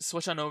we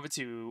switch on over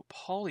to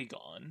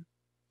Polygon,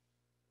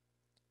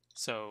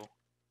 so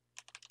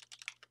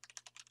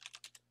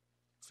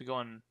if we go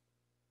on,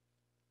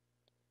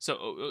 so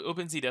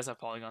OpenSea does have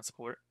Polygon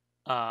support.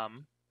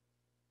 Let's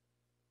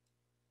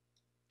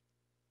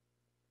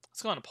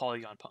go on to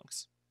Polygon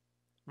Punks,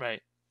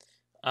 right?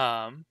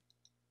 And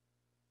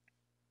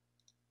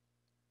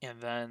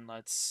then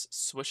let's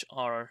switch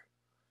our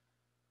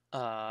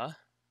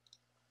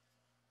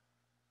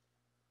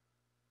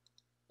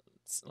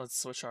let's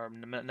switch our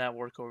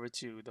network over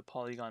to the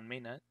Polygon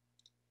mainnet.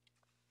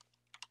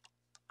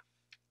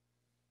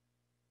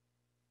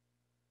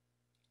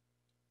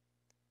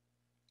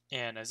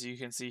 And as you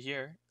can see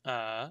here,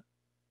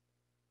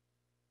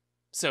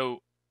 so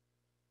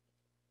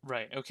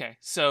right, okay,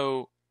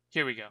 so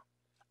here we go.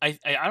 I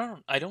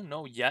don't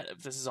know yet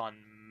if this is on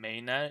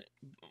mainnet.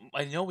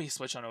 I know we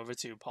switch on over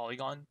to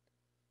Polygon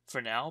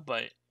for now,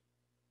 but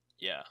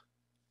yeah,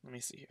 let me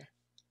see here.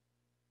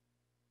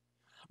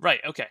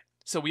 Right, okay,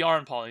 so we are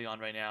on Polygon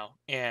right now,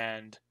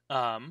 and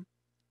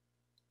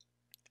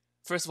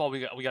first of all,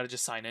 we got to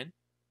just sign in,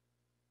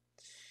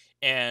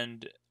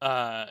 and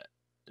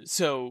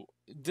so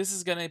this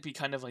is gonna be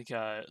kind of like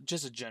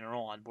just a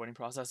general onboarding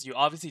process. You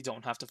obviously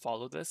don't have to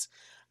follow this.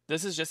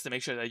 This is just to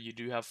make sure that you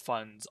do have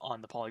funds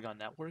on the Polygon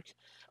network.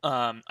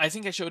 I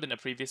think I showed in a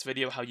previous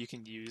video how you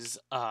can use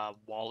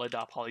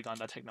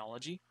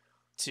wallet.polygon.technology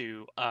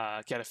to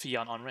get a fee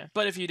on on-ramp.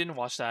 But if you didn't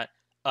watch that,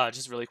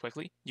 just really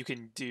quickly, you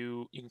can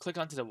click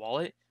onto the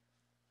wallet,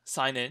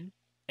 sign in,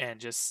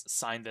 and just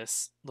sign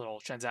this little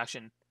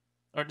transaction,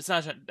 or it's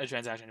not a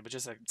transaction, but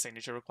just a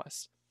signature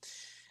request.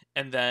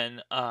 And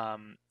then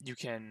you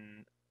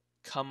can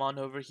come on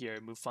over here,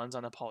 move funds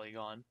on a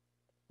Polygon,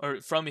 or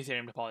from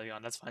Ethereum to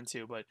Polygon, that's fine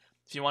too. But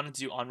if you want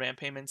to do on-ramp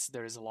payments,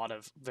 there's a lot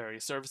of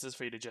various services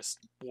for you to just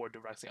board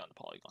directly onto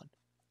Polygon.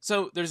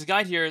 So there's a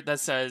guide here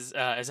that says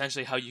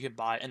essentially how you can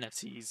buy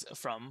NFTs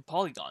from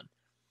Polygon.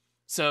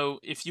 So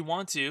if you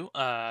want to,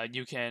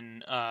 you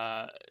can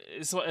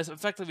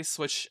effectively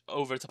switch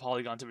over to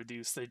Polygon to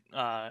reduce the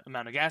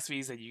amount of gas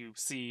fees that you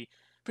see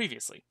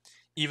previously.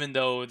 Even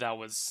though that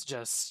was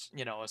just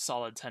a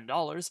solid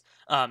 $10,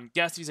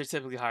 gas fees are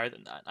typically higher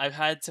than that. I've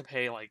had to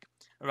pay like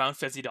around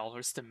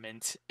 $50 to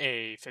mint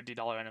a $50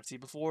 NFT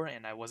before,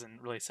 and I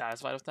wasn't really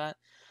satisfied with that.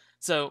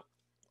 So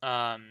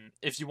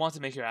if you want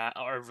to make your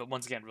or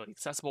once again really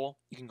accessible,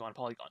 you can go on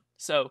Polygon.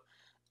 So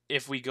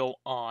if we go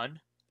on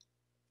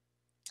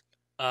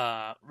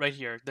right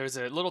here, there's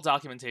a little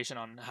documentation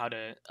on how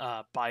to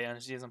buy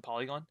NFTs on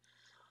Polygon.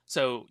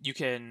 So you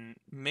can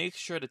make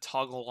sure to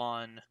toggle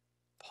on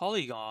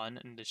Polygon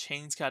in the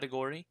chains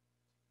category.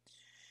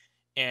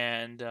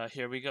 And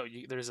here we go.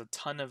 There's a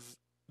ton of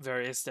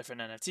various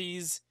different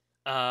NFTs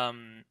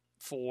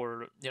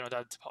for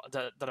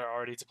that are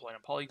already deployed on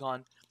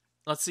Polygon.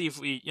 Let's see if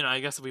we I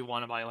guess if we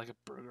want to buy like a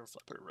burger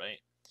flipper, right?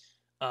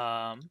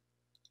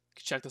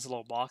 Check this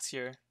little box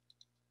here.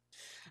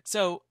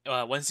 So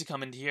once you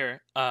come into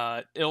here,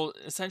 it'll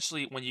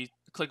essentially, when you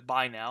click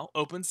buy now,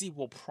 OpenSea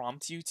will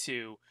prompt you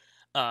to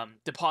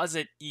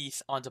deposit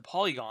ETH onto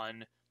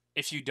Polygon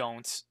if you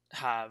don't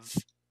have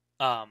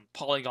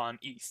Polygon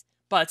ETH.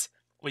 But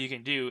what you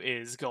can do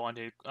is go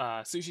onto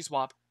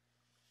SushiSwap,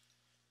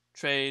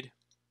 trade,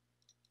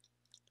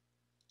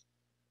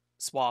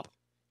 swap,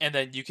 and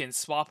then you can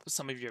swap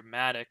some of your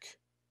Matic.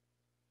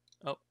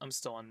 Oh, I'm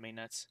still on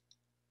mainnet.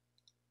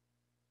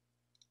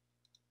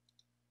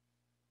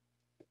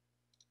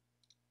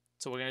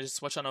 So we're going to just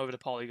switch on over to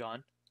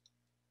Polygon.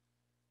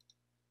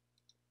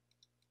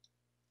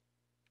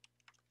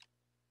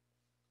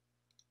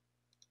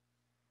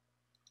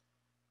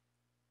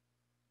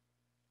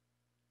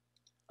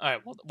 All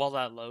right, while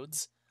that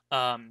loads.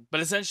 But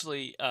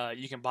essentially,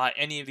 you can buy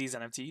any of these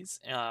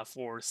NFTs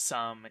for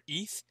some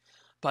ETH,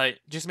 but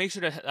just make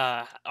sure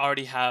to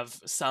already have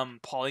some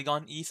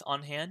Polygon ETH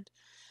on hand,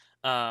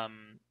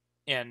 and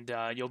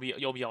you'll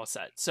be all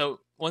set. So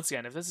once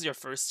again, if this is your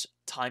first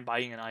time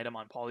buying an item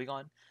on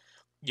Polygon,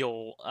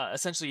 you'll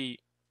essentially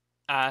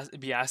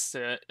be asked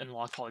to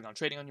unlock Polygon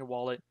trading on your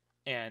wallet,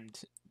 and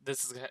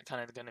this is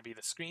kind of going to be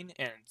the screen,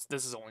 and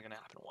this is only going to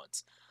happen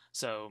once.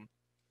 So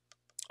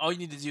all you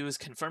need to do is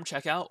confirm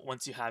checkout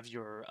once you have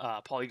your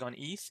Polygon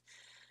ETH,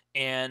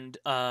 and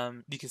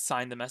you can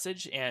sign the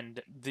message,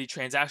 and the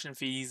transaction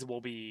fees will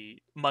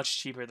be much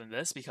cheaper than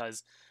this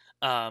because,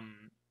 or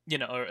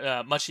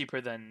much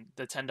cheaper than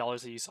the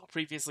 $10 that you saw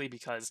previously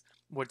because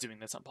we're doing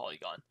this on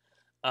Polygon.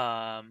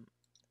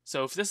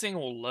 So if this thing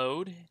will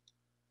load,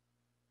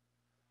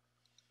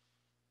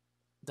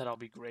 that'll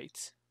be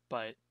great.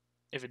 But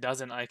if it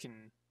doesn't, I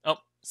can. Oh,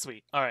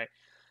 sweet. All right.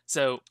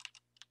 So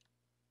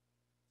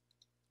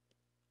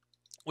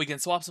we can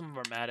swap some of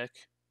our Matic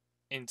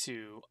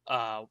into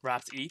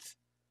wrapped ETH,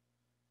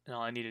 and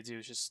all I need to do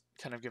is just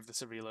kind of give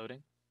this a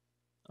reloading,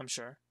 I'm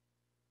sure,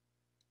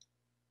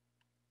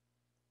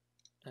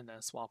 and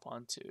then swap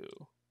onto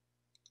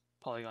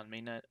Polygon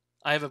mainnet.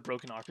 I have a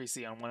broken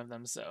RPC on one of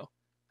them, so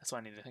that's why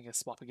I need to, I guess,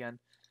 swap again.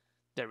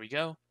 There we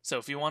go. So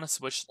if you want to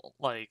switch,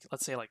 like,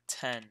 let's say like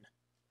 10,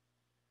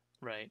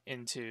 right,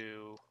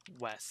 into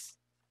WETH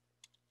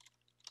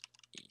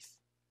ETH,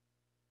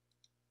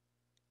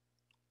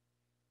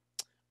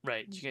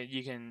 right,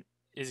 you can,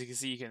 as you can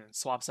see, you can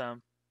swap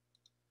some,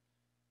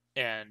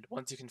 and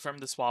once you confirm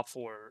the swap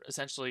for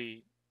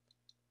essentially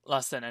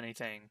less than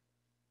anything,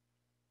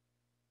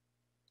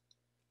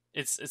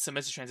 it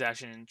submits a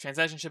transaction.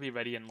 Transaction should be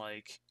ready in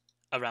like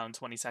around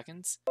 20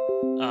 seconds.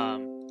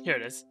 Here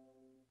it is.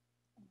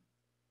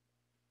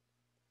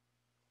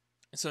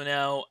 So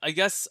now, I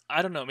guess,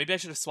 I don't know, maybe I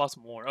should have swapped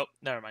more. Oh,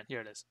 never mind,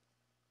 here it is.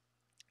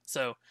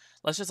 So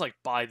let's just like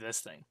buy this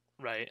thing,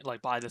 right?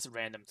 Like buy this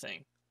random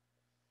thing.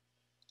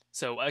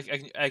 So I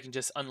can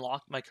just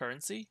unlock my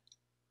currency,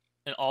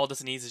 and all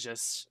this needs is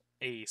just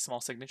a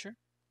small signature.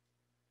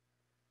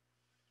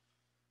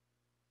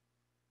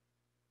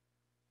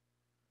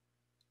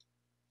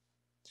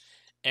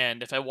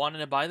 And if I wanted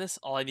to buy this,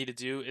 all I need to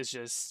do is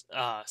just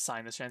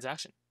sign this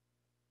transaction.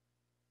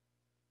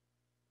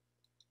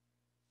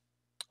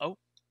 Oh,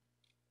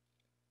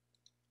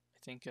 I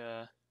think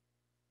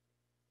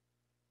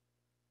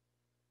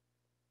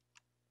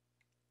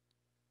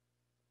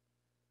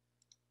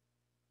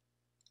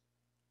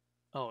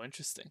oh,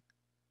 interesting.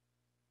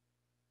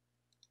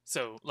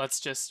 So let's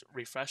just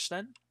refresh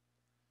then.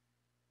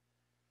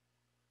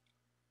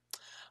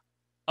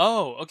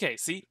 Oh, okay.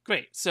 See,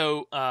 great.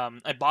 So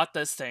I bought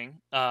this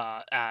thing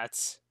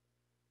at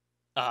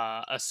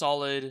a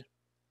solid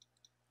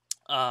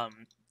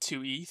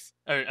 2 ETH,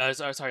 or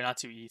sorry, not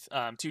 2 ETH,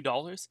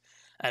 $2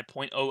 at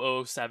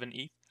 0.007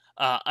 ETH.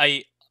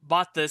 I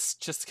bought this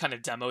just to kind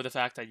of demo the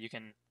fact that you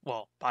can,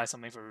 well, buy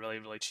something for really,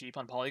 really cheap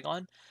on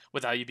Polygon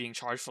without you being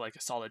charged for like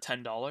a solid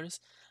 $10.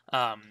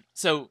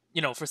 So,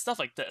 for stuff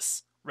like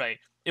this, right,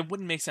 it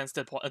wouldn't make sense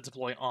to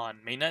deploy on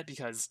mainnet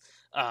because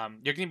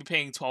you're going to be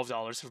paying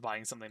 $12 for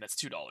buying something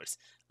that's $2.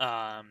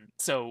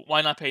 So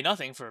why not pay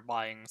nothing for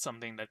buying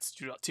something that's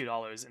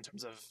 $2 in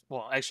terms of,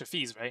 well, extra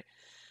fees, right?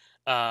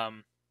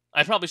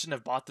 I probably shouldn't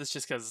have bought this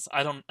just because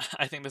I don't.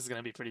 I think this is going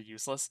to be pretty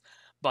useless.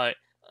 But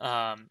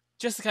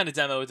just to kind of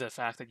demo the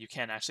fact that you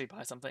can actually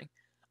buy something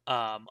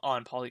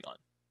on Polygon.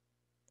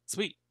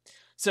 Sweet.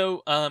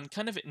 So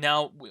kind of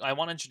now I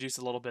want to introduce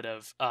a little bit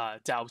of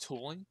DAO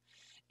tooling,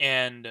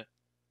 and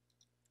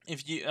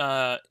if you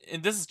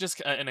and this is just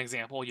an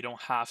example. You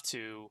don't have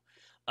to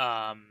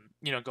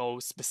go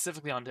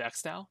specifically onto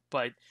XDAO,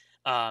 but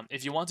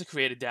if you want to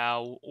create a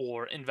DAO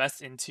or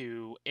invest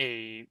into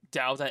a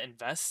DAO that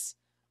invests,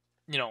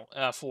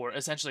 for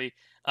essentially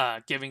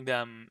giving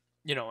them,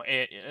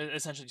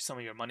 essentially some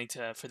of your money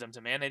for them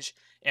to manage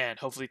and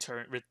hopefully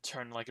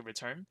return like a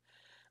return.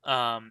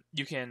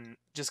 You can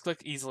just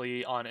click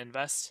easily on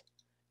invest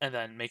and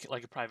then make it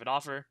like a private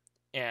offer.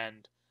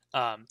 And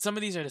some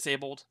of these are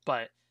disabled,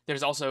 but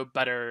there's also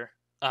better,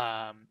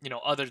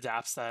 other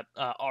dApps that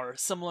are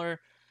similar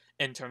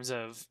in terms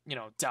of,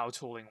 DAO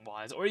tooling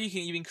wise, or you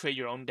can even create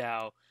your own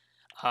DAO.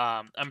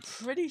 I'm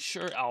pretty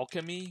sure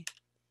Alchemy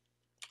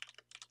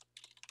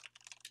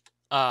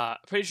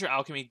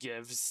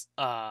gives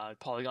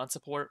Polygon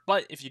support,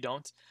 but if you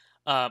don't,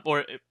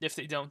 or if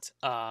they don't,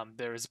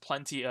 there is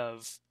plenty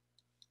of.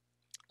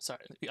 Sorry,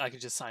 I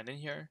could just sign in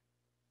here.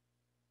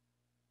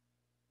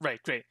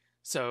 Right, great.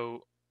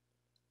 So,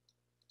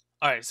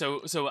 all right,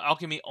 so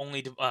Alchemy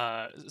only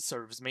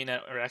serves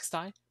mainnet or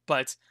XDAI,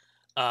 but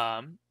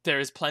there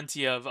is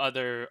plenty of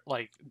other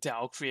like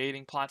DAO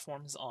creating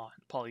platforms on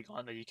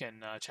Polygon that you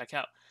can check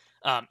out.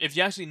 If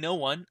you actually know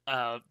one,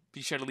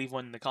 be sure to leave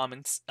one in the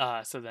comments,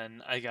 so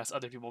then I guess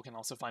other people can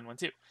also find one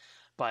too.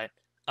 But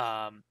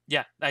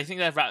yeah, I think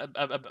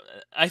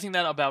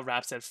that about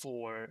wraps it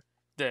for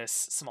this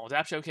small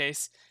dApp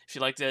showcase. If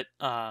you liked it,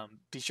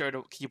 be sure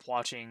to keep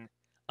watching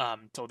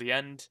till the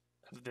end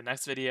of the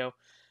next video,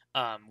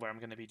 where I'm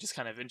going to be just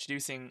kind of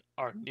introducing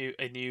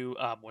a new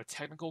more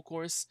technical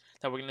course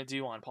that we're going to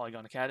do on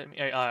Polygon Academy,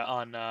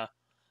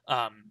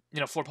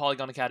 for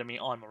Polygon Academy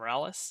on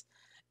Morales.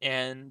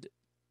 And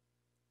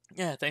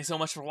yeah, thanks so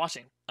much for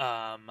watching.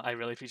 I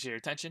really appreciate your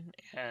attention,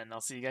 and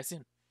I'll see you guys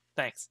soon.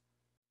 Thanks.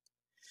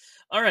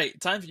 All right,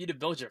 time for you to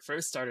build your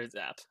first starter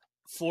app.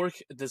 fork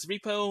this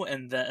repo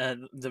and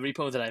the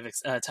repo that I've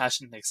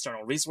attached in the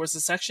external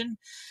resources section,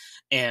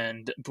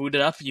 and boot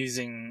it up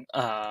using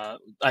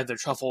either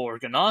Truffle or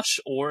Ganache,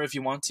 or if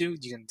you want to,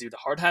 you can do the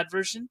Hardhat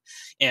version.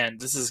 And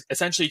this is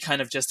essentially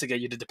kind of just to get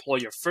you to deploy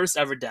your first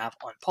ever dApp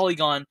on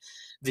Polygon.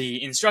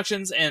 The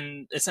instructions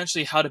and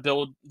essentially how to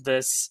build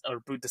this or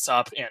boot this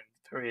up and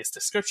various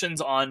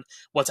descriptions on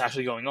what's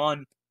actually going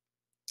on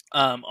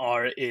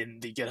are in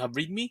the GitHub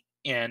README.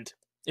 And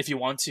if you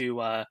want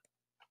to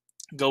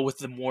go with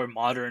the more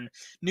modern,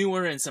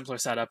 newer, and simpler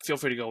setup, feel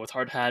free to go with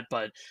Hardhat,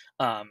 but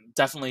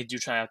definitely do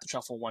try out the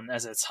Truffle one,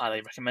 as it's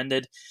highly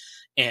recommended.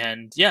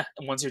 And yeah,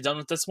 once you're done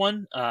with this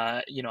one,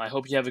 I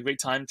hope you have a great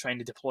time trying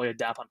to deploy a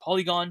dApp on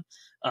Polygon,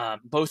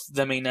 both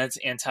the mainnet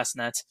and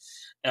testnet.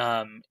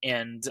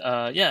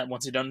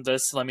 Once you're done with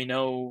this, let me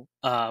know,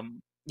 I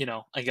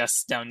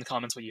guess down in the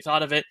comments what you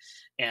thought of it.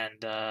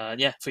 And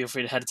feel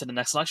free to head to the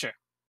next lecture.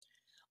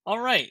 All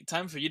right,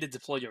 time for you to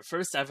deploy your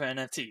first ever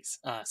NFTs.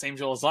 Same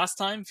drill as last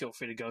time. Feel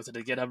free to go to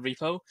the GitHub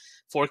repo,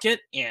 fork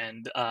it,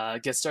 and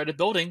get started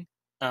building.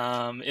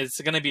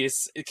 It's gonna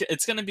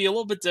be a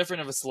little bit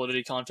different of a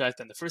Solidity contract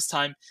than the first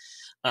time,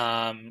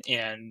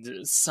 and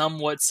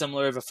somewhat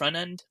similar of a front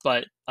end,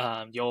 but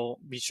you'll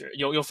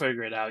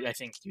figure it out. I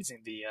think using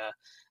the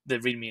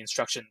README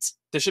instructions,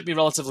 this should be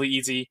relatively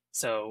easy.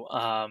 So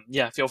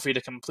feel free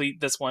to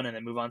complete this one and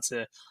then move on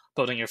to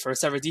building your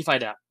first ever DeFi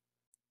dApp.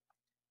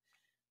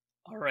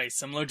 All right,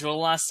 similar drill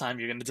last time.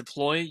 You're going to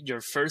deploy your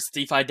first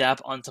DeFi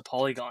dApp onto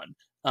Polygon.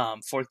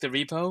 Fork the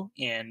repo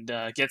and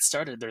get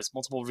started. There's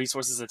multiple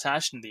resources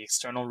attached in the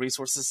external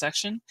resources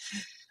section.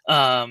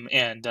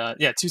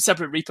 Two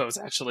separate repos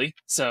actually.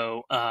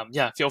 So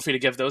feel free to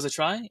give those a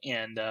try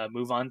and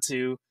move on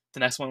to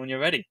the next one when you're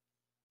ready.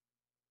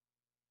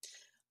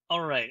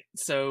 All right,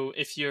 so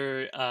if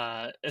you're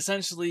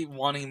essentially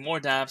wanting more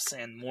dApps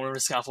and more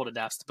scaffolded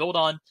dApps to build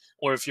on,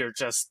 or if you're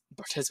just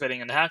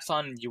participating in the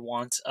hackathon and you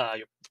want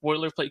your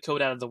boilerplate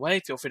code out of the way,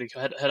 feel free to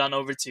head on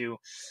over to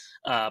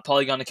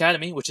Polygon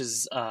Academy, which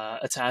is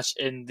attached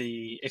in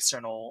the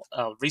external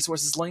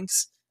resources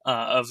links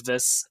of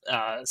this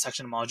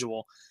section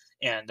module,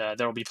 and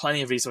there will be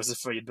plenty of resources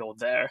for you to build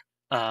there.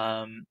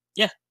 Have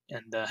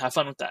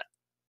fun with that.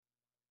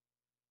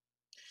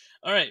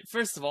 All right,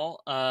 first of all,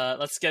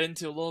 let's get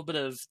into a little bit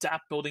of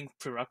dApp building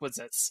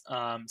prerequisites.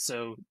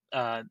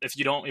 If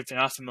you're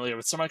not familiar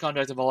with smart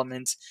contract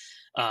development,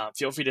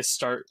 feel free to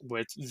start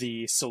with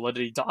the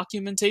Solidity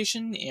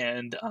documentation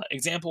and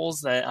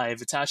examples that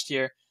I've attached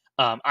here.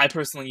 I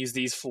personally use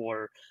these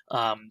for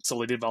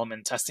Solidity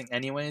development testing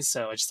anyways,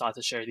 so I just thought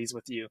to share these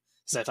with you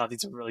because I thought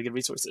these were really good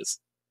resources.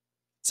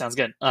 Sounds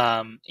good.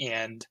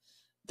 And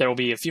there will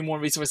be a few more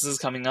resources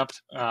coming up.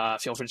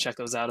 Feel free to check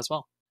those out as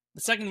well. The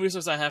second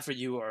resource I have for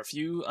you are a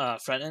few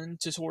front-end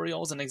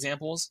tutorials and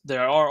examples.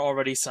 There are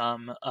already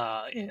some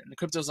in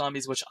Crypto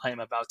Zombies, which I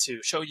am about to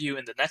show you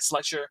in the next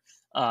lecture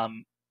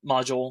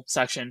module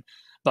section.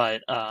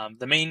 But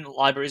the main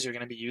libraries you're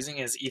going to be using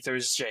is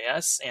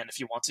Ethers.js, and if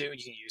you want to,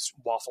 you can use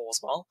Waffle as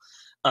well.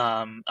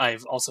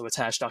 I've also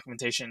attached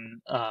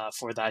documentation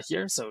for that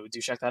here, so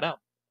do check that out.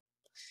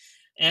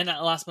 And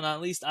last but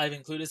not least, I've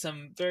included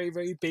some very,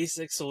 very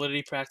basic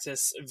Solidity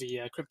practice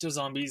via Crypto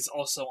Zombies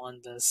also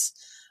on this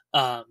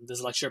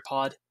lecture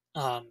pod.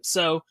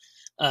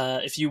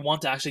 If you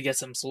want to actually get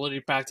some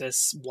Solidity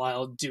practice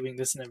while doing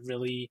this in a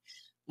really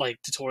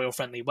tutorial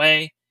friendly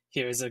way,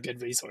 here's a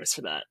good resource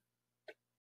for that.